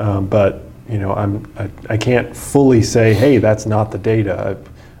 But you know, I can't fully say, hey, that's not the data.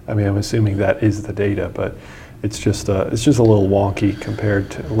 I mean, I'm assuming that is the data, but it's just a little wonky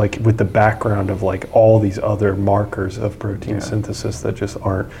compared to, like, with the background of like all these other markers of protein synthesis that just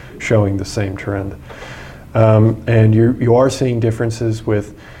aren't showing the same trend. And you are seeing differences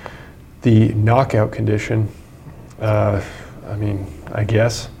with the knockout condition. I mean, I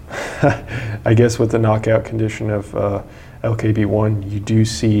guess with the knockout condition of LKB1, you do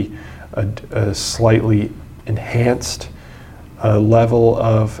see a slightly enhanced level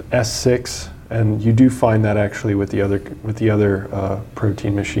of S6. And you do find that actually with the other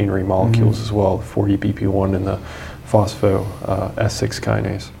protein machinery molecules as well, the 4-BP1 and the phospho S6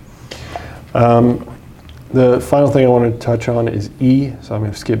 kinase. The final thing I want to touch on is E, so I'm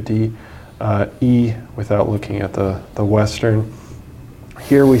going to skip D. E, without looking at the Western.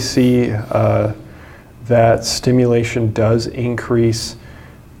 Here we see that stimulation does increase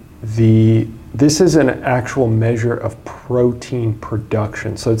this is an actual measure of protein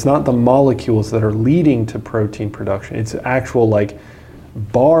production. So it's not the molecules that are leading to protein production. It's actual, like,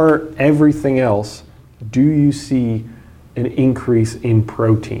 bar everything else, do you see an increase in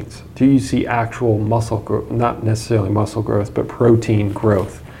proteins? Do you see actual muscle growth, not necessarily muscle growth, but protein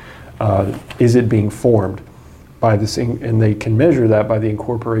growth? Is it being formed by this? And they can measure that by the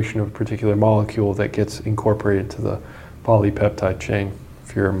incorporation of a particular molecule that gets incorporated to the polypeptide chain.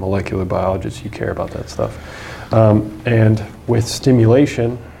 If you're a molecular biologist, you care about that stuff. And with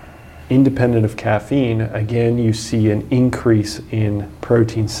stimulation, independent of caffeine, again, you see an increase in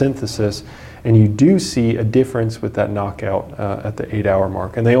protein synthesis, and you do see a difference with that knockout at the 8-hour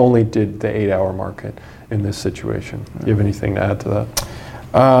mark. And they only did the 8-hour mark in this situation. Do you have anything to add to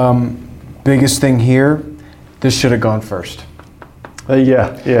that? Biggest thing here, this should have gone first.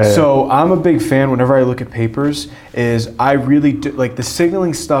 So I'm a big fan, whenever I look at papers, is I really do, like, the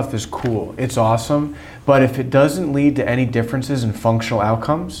signaling stuff is cool, it's awesome, but if it doesn't lead to any differences in functional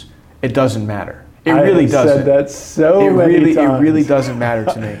outcomes, it doesn't matter. It really doesn't. Said that so many times. It really doesn't matter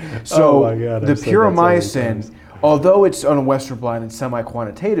to me. So oh my God, the puromycin, although it's on a Western blot and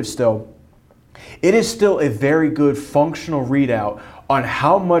semi-quantitative still, it is still a very good functional readout on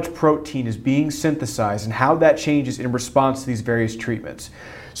how much protein is being synthesized and how that changes in response to these various treatments.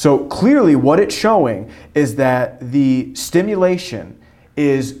 So clearly what it's showing is that the stimulation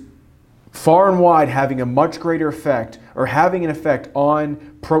is far and wide having a much greater effect, or having an effect on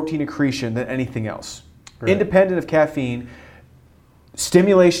protein accretion than anything else. Right. Independent of caffeine,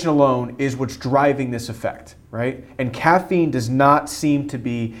 stimulation alone is what's driving this effect, right? And caffeine does not seem to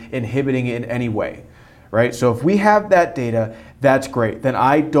be inhibiting it in any way, right? So if we have that data, that's great. Then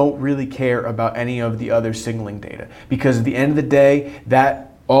I don't really care about any of the other signaling data, because at the end of the day,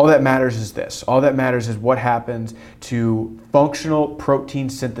 all that matters is this. All that matters is what happens to functional protein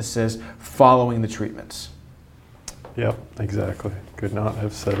synthesis following the treatments. Yep, exactly. Could not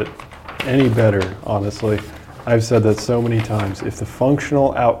have said it any better, honestly. I've said that so many times. If the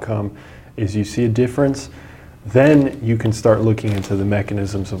functional outcome is you see a difference, then you can start looking into the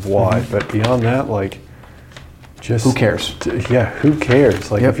mechanisms of why. But beyond that, like, just Who cares? Yeah, who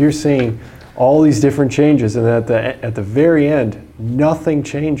cares? Like, if you're seeing all these different changes and at the very end nothing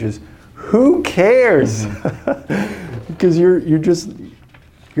changes, who cares? Because you're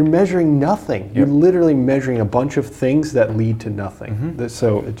measuring nothing. You're literally measuring a bunch of things that lead to nothing.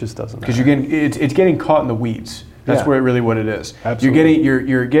 So it just doesn't matter. Because it's getting caught in the weeds. That's really what it is. Absolutely.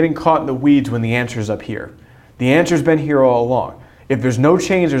 You're getting caught in the weeds when the answer's up here. The answer's been here all along. If there's no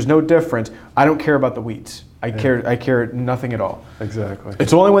change, there's no difference, I don't care about the weeds. I care nothing at all. Exactly.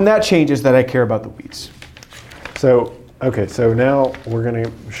 It's only when that changes that I care about the weeds. So, okay, so now we're going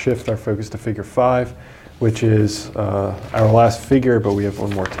to shift our focus to figure 5, which is our last figure, but we have one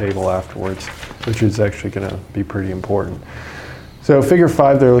more table afterwards, which is actually going to be pretty important. So figure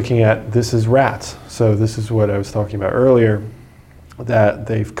 5, they're looking at, this is rats. So this is what I was talking about earlier, that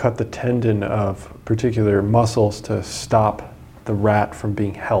they've cut the tendon of particular muscles to stop the rat from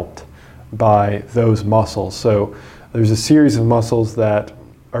being helped by those muscles. So there's a series of muscles that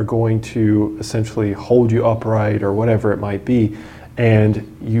are going to essentially hold you upright or whatever it might be,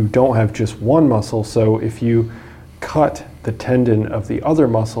 and you don't have just one muscle. So if you cut the tendon of the other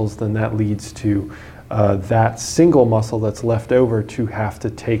muscles, then that leads to that single muscle that's left over to have to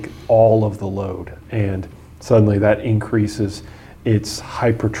take all of the load, and suddenly that increases its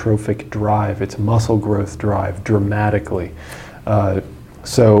hypertrophic drive, its muscle growth drive dramatically.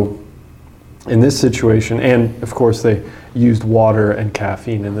 So in this situation, and of course they used water and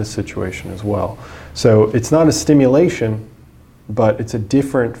caffeine in this situation as well. So it's not a stimulation, but it's a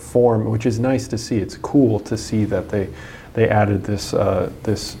different form, which is nice to see. It's cool to see that they added this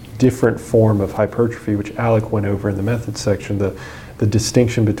this different form of hypertrophy, which Alec went over in the methods section, the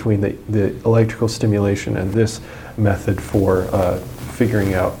distinction between the electrical stimulation and this method for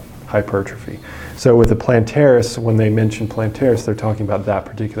figuring out hypertrophy. So with the plantaris, when they mention plantaris, they're talking about that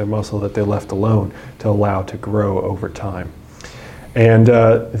particular muscle that they left alone to allow to grow over time. And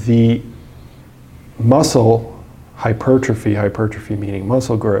the muscle hypertrophy meaning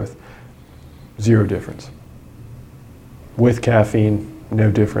muscle growth, zero difference. With caffeine,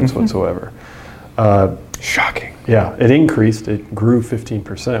 no difference whatsoever. Shocking. Yeah, it increased, it grew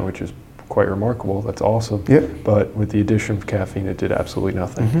 15%, which is quite remarkable. That's awesome. Yep. But with the addition of caffeine, it did absolutely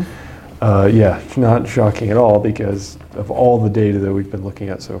nothing. Yeah, not shocking at all because of all the data that we've been looking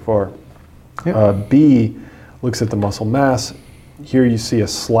at so far. Yep. B looks at the muscle mass. Here you see a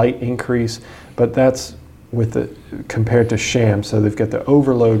slight increase, but that's with the compared to sham. So they've got the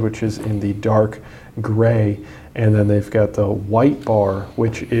overload, which is in the dark gray, and then they've got the white bar,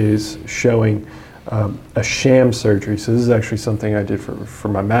 which is showing a sham surgery. So this is actually something I did for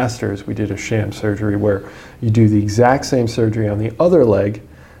my master's. We did a sham surgery where you do the exact same surgery on the other leg,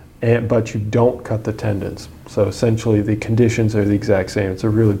 but you don't cut the tendons. So essentially the conditions are the exact same. It's a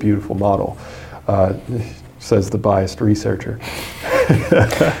really beautiful model, says the biased researcher.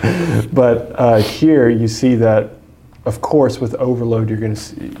 But here you see that, of course, with overload you're going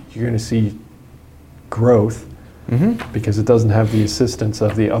to see growth because it doesn't have the assistance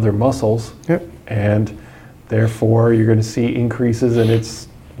of the other muscles, and therefore you're going to see increases in its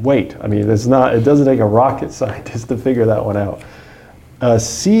weight. I mean, it doesn't take a rocket scientist to figure that one out.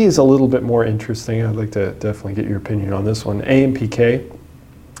 C is a little bit more interesting. I'd like to definitely get your opinion on this one. AMPK.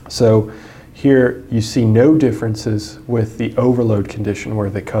 So here you see no differences with the overload condition where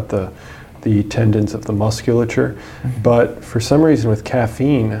they cut the tendons of the musculature. But for some reason with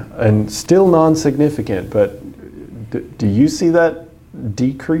caffeine, and still non-significant, but do you see that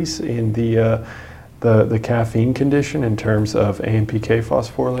decrease in the caffeine condition in terms of AMPK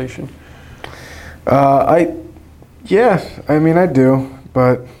phosphorylation? Yeah, I mean, I do,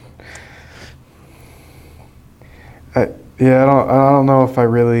 but I don't know if I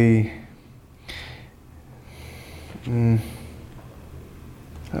really.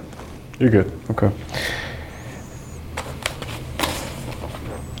 You're good. Okay.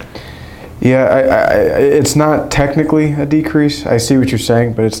 Yeah, it's not technically a decrease. I see what you're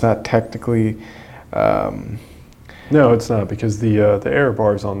saying, but it's not technically. No, it's not, because the error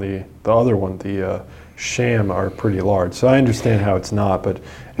bars on the other one, the sham, are pretty large. So I understand how it's not, but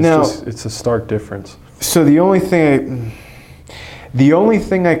it's a stark difference. So the only thing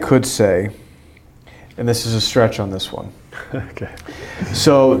I could say, and this is a stretch on this one. Okay.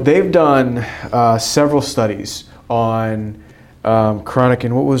 So they've done several studies on chronic,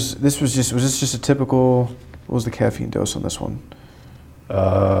 and was this just a typical? What was the caffeine dose on this one?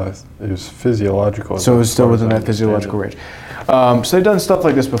 It was physiological. So it was still within that physiological range. So they've done stuff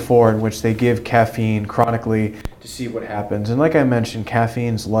like this before, in which they give caffeine chronically to see what happens. And like I mentioned,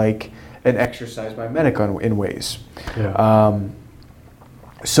 caffeine's like an exercise mimetic in ways. Yeah.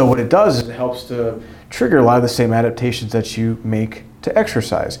 So what it does is it helps to trigger a lot of the same adaptations that you make to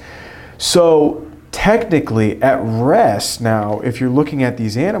exercise. So technically, at rest now, if you're looking at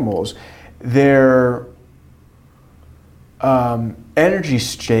these animals, their energy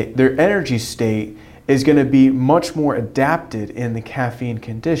state is going to be much more adapted in the caffeine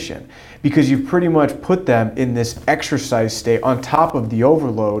condition, because you've pretty much put them in this exercise state on top of the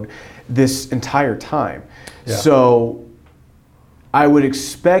overload this entire time. Yeah. So I would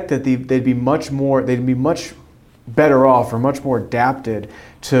expect that they'd be much better off, or much more adapted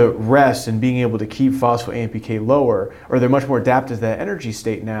to rest and being able to keep phospho-AMPK lower, or they're much more adapted to that energy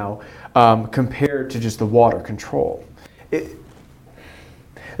state now, compared to just the water control.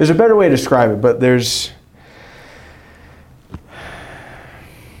 There's a better way to describe it, but there's...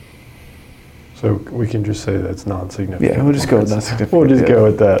 So we can just say that's non-significant. Yeah, we'll just go with non-significant. We'll just go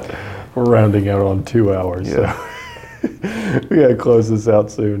with that. We're rounding out on 2 hours, Yeah. so we gotta close this out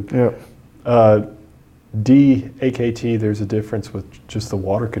soon. Yeah. D-AKT, there's a difference with just the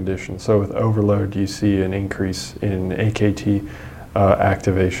water condition. So with overload, you see an increase in AKT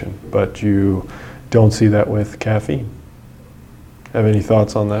activation, but you don't see that with caffeine. Have any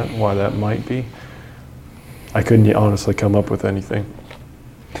thoughts on that, why that might be? I couldn't honestly come up with anything.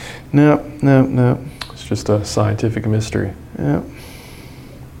 No. It's just a scientific mystery. Yeah.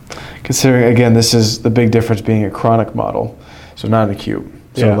 Considering, again, this is the big difference being a chronic model, so not an acute.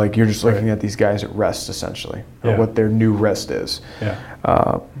 So Yeah. like you're just looking at these guys at rest, essentially, or Yeah. what their new rest is. Yeah.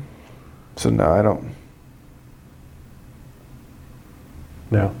 So no, I don't.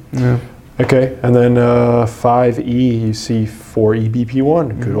 No. No. Okay, and then 5E, you see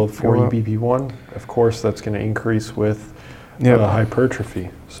 4-EBP1, good old Go up. 4-EBP1. Of course, that's going to increase with Yep. hypertrophy,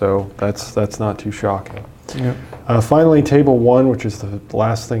 so that's not too shocking. Yep. Finally, table 1, which is the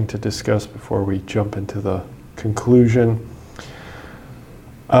last thing to discuss before we jump into the conclusion.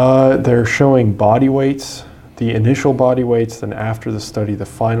 They're showing body weights, the initial body weights, then after the study, the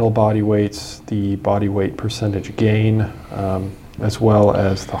final body weights, the body weight percentage gain, as well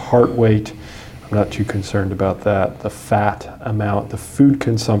as the heart weight. I'm not too concerned about that. The fat amount, the food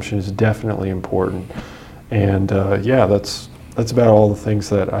consumption is definitely important. And yeah, that's about all the things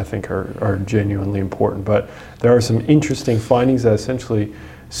that I think are genuinely important. But there are some interesting findings that essentially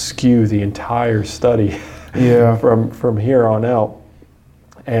skew the entire study Yeah. from here on out,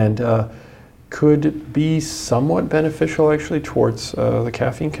 and could be somewhat beneficial actually towards the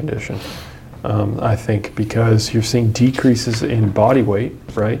caffeine condition. I think because you're seeing decreases in body weight,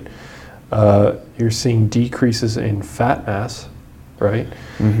 right? You're seeing decreases in fat mass, right?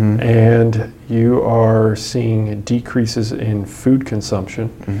 Mm-hmm. And you are seeing decreases in food consumption.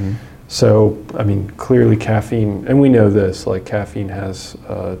 Mm-hmm. So, I mean, clearly caffeine, and we know this, like caffeine has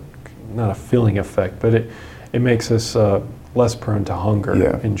not a filling effect, but it makes us less prone to hunger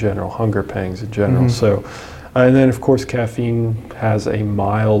Yeah. in general, hunger pangs in general. Mhm. So, and then of course caffeine has a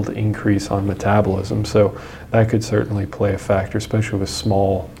mild increase on metabolism, so that could certainly play a factor, especially with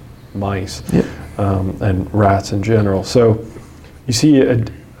small mice Yep. and rats in general. So you see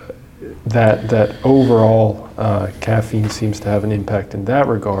that overall caffeine seems to have an impact in that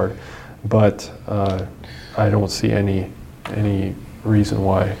regard, but I don't see any reason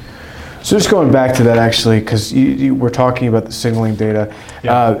why. So just going back to that, actually, because you were talking about the signaling data.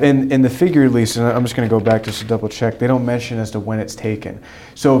 Yeah. In the figure, at least, and I'm just going to go back just to double check, they don't mention as to when it's taken.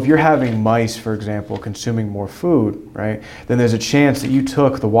 So if you're having mice, for example, consuming more food, right, then there's a chance that you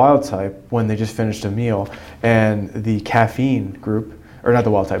took the wild type when they just finished a meal, and the caffeine group, or not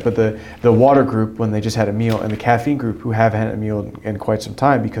the wild type, but the water group when they just had a meal, and the caffeine group who haven't had a meal in quite some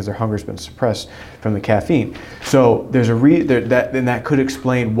time because their hunger's been suppressed from the caffeine. So there's that could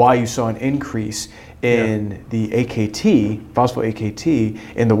explain why you saw an increase in the AKT, phospho-AKT,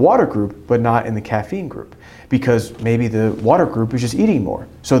 in the water group, but not in the caffeine group, because maybe the water group is just eating more.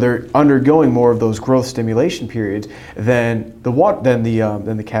 So they're undergoing more of those growth stimulation periods than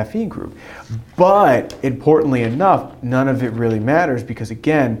the caffeine group. But importantly enough, none of it really matters because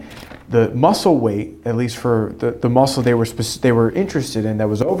again, the muscle weight, at least for the muscle they were interested in that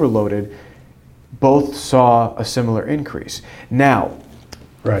was overloaded, both saw a similar increase. Now,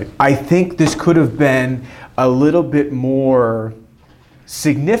 Right. I think this could have been a little bit more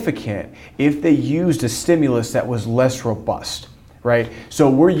significant if they used a stimulus that was less robust, right?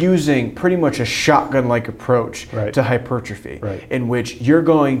 So we're using pretty much a shotgun-like approach Right. to hypertrophy, Right. in which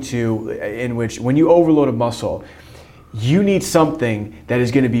when you overload a muscle, you need something that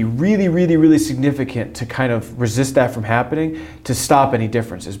is going to be really, really, really significant to kind of resist that from happening, to stop any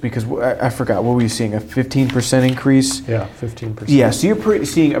differences. Because I forgot, what were you seeing, a 15% increase? Yeah, 15%. Yeah, so you're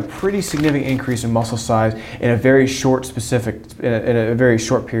seeing a pretty significant increase in muscle size in a very short very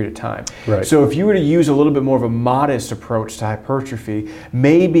short period of time. Right. So if you were to use a little bit more of a modest approach to hypertrophy,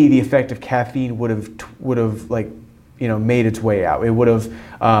 maybe the effect of caffeine would have made its way out. It would have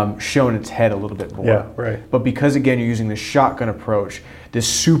shown its head a little bit more. Yeah, right. But because again you're using the shotgun approach, this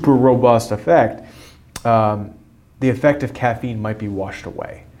super robust effect, the effect of caffeine might be washed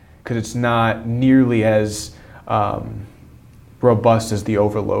away because it's not nearly as robust as the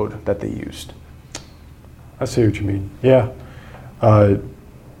overload that they used. I see what you mean. Yeah.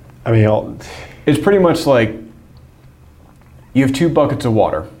 It's pretty much like you have 2 buckets of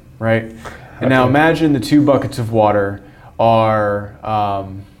water, right? And now Okay. imagine the 2 buckets of water are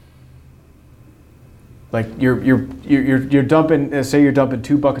like you're dumping. Say you're dumping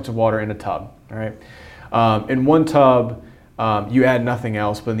 2 buckets of water in a tub, all right? In one tub, you add nothing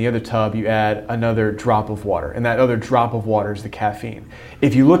else, but in the other tub, you add another drop of water, and that other drop of water is the caffeine.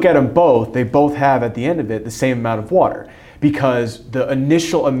 If you look at them both, they both have at the end of it the same amount of water because the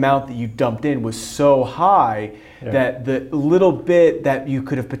initial amount that you dumped in was so high that the little bit that you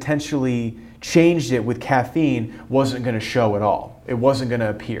could have potentially changed it with caffeine wasn't going to show at all. It wasn't going to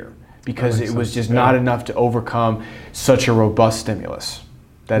appear because it was just not enough to overcome such a robust stimulus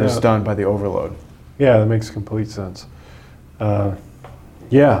that is done by the overload. Yeah, that makes complete sense. I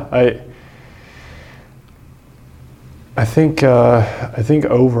think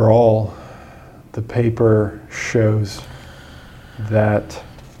overall the paper shows that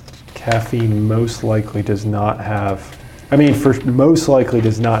caffeine most likely does not have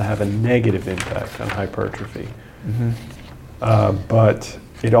a negative impact on hypertrophy. But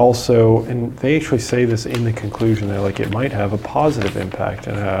it also, and they actually say this in the conclusion, they're like, it might have a positive impact.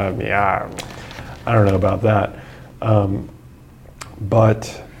 And I don't know about that.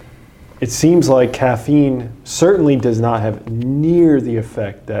 But it seems like caffeine certainly does not have near the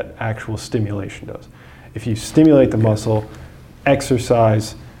effect that actual stimulation does. If you stimulate the muscle,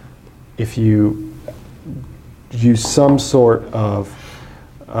 exercise, if you use some sort of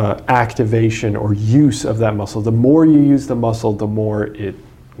activation or use of that muscle, the more you use the muscle, the more it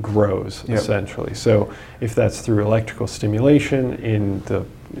grows, essentially. So if that's through electrical stimulation in the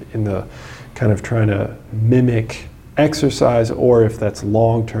kind of trying to mimic exercise, or if that's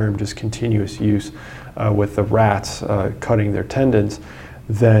long-term, just continuous use with the rats cutting their tendons,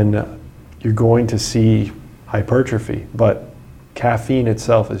 then you're going to see hypertrophy. But caffeine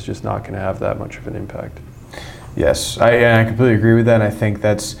itself is just not going to have that much of an impact. Yes, I completely agree with that. And I think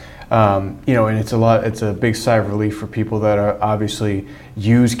that's, and it's a big sigh of relief for people that are obviously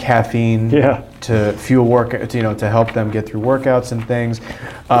use caffeine to fuel work, to help them get through workouts and things.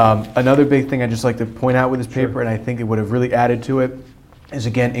 Another big thing I just like to point out with this paper, and I think it would have really added to it, is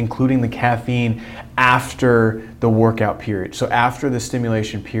again including the caffeine after the workout period. So after the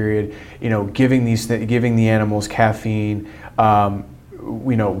stimulation period, giving the animals caffeine,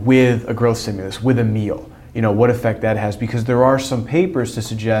 with a growth stimulus, with a meal. What effect that has, because there are some papers to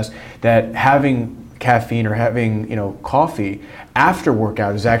suggest that having caffeine or having coffee after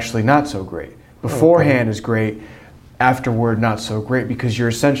workout is actually not so great. Beforehand is great, afterward not so great, because you're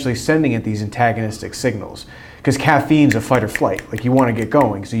essentially sending it these antagonistic signals. Because caffeine's a fight or flight, like you want to get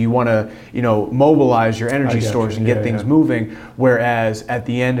going, so you want to mobilize your energy stores and get things moving. Whereas at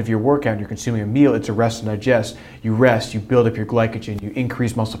the end of your workout, you're consuming a meal, it's a rest and digest. You rest, you build up your glycogen, you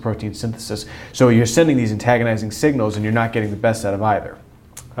increase muscle protein synthesis. So you're sending these antagonizing signals, and you're not getting the best out of either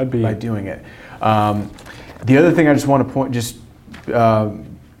by doing it. The other thing I just want to point,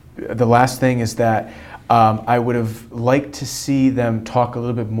 the last thing is that I would have liked to see them talk a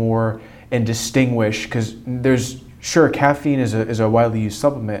little bit more and distinguish, because caffeine is a widely used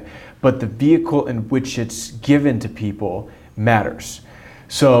supplement, but the vehicle in which it's given to people matters.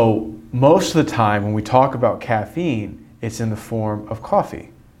 So most of the time when we talk about caffeine, it's in the form of coffee,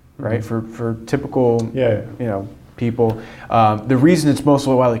 right? For typical, Yeah. people. The reason it's most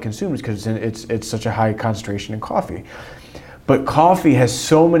widely consumed is because it's such a high concentration in coffee. But coffee has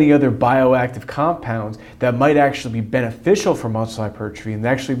so many other bioactive compounds that might actually be beneficial for muscle hypertrophy. And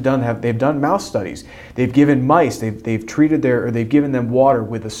they've done mouse studies. They've given mice, they've given them water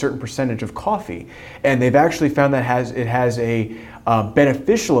with a certain percentage of coffee, and they've actually found that it has a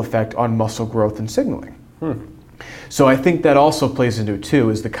beneficial effect on muscle growth and signaling. So I think that also plays into it too,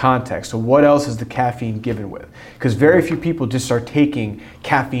 is the context. So what else is the caffeine given with? Because very few people just start taking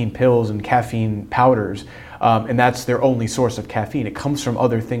caffeine pills and caffeine powders, and that's their only source of caffeine. It comes from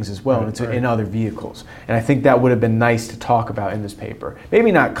other things as well, and it's in other vehicles. And I think that would have been nice to talk about in this paper.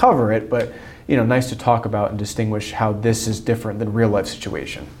 Maybe not cover it, but nice to talk about and distinguish how this is different than real life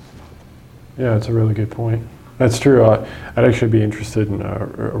situation. Yeah, that's a really good point. That's true. I'd actually be interested in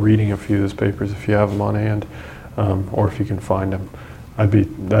reading a few of those papers if you have them on hand, or if you can find them. I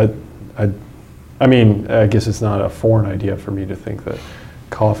guess it's not a foreign idea for me to think that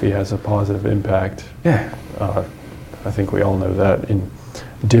coffee has a positive impact. Yeah. I think we all know that in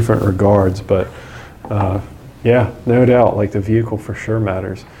different regards, but yeah, no doubt, like the vehicle for sure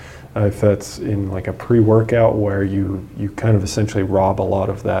matters. If that's in like a pre-workout where you kind of essentially rob a lot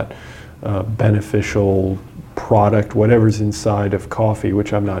of that beneficial product, whatever's inside of coffee,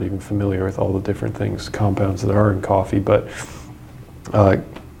 which I'm not even familiar with all the different compounds that are in coffee, but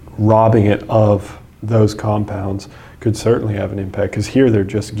robbing it of those compounds could certainly have an impact, because here they're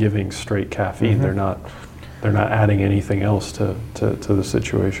just giving straight caffeine. They're not adding anything else to the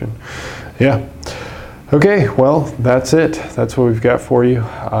situation. Yeah. Okay, well, that's it. That's what we've got for you.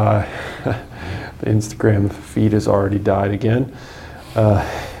 The Instagram feed has already died again.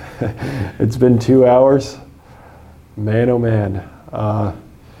 It's been 2 hours. Man, oh man.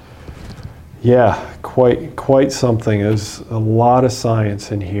 Yeah, quite something. There's a lot of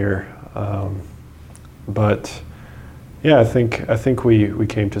science in here. But yeah, I think we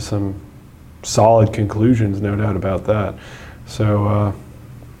came to some solid conclusions, no doubt about that. So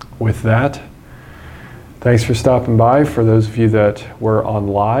with that, thanks for stopping by, for those of you that were on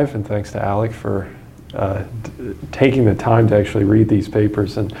live, and thanks to Alec for taking the time to actually read these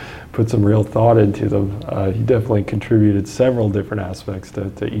papers and put some real thought into them. He definitely contributed several different aspects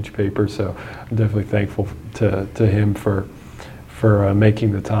to each paper, so I'm definitely thankful to him for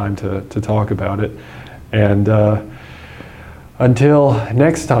making the time to talk about it. And until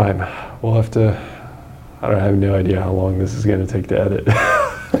next time, we'll have to, I have no idea how long this is going to take to edit.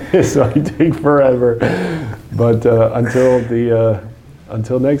 This might take forever. But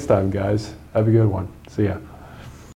until next time, guys, have a good one. See ya.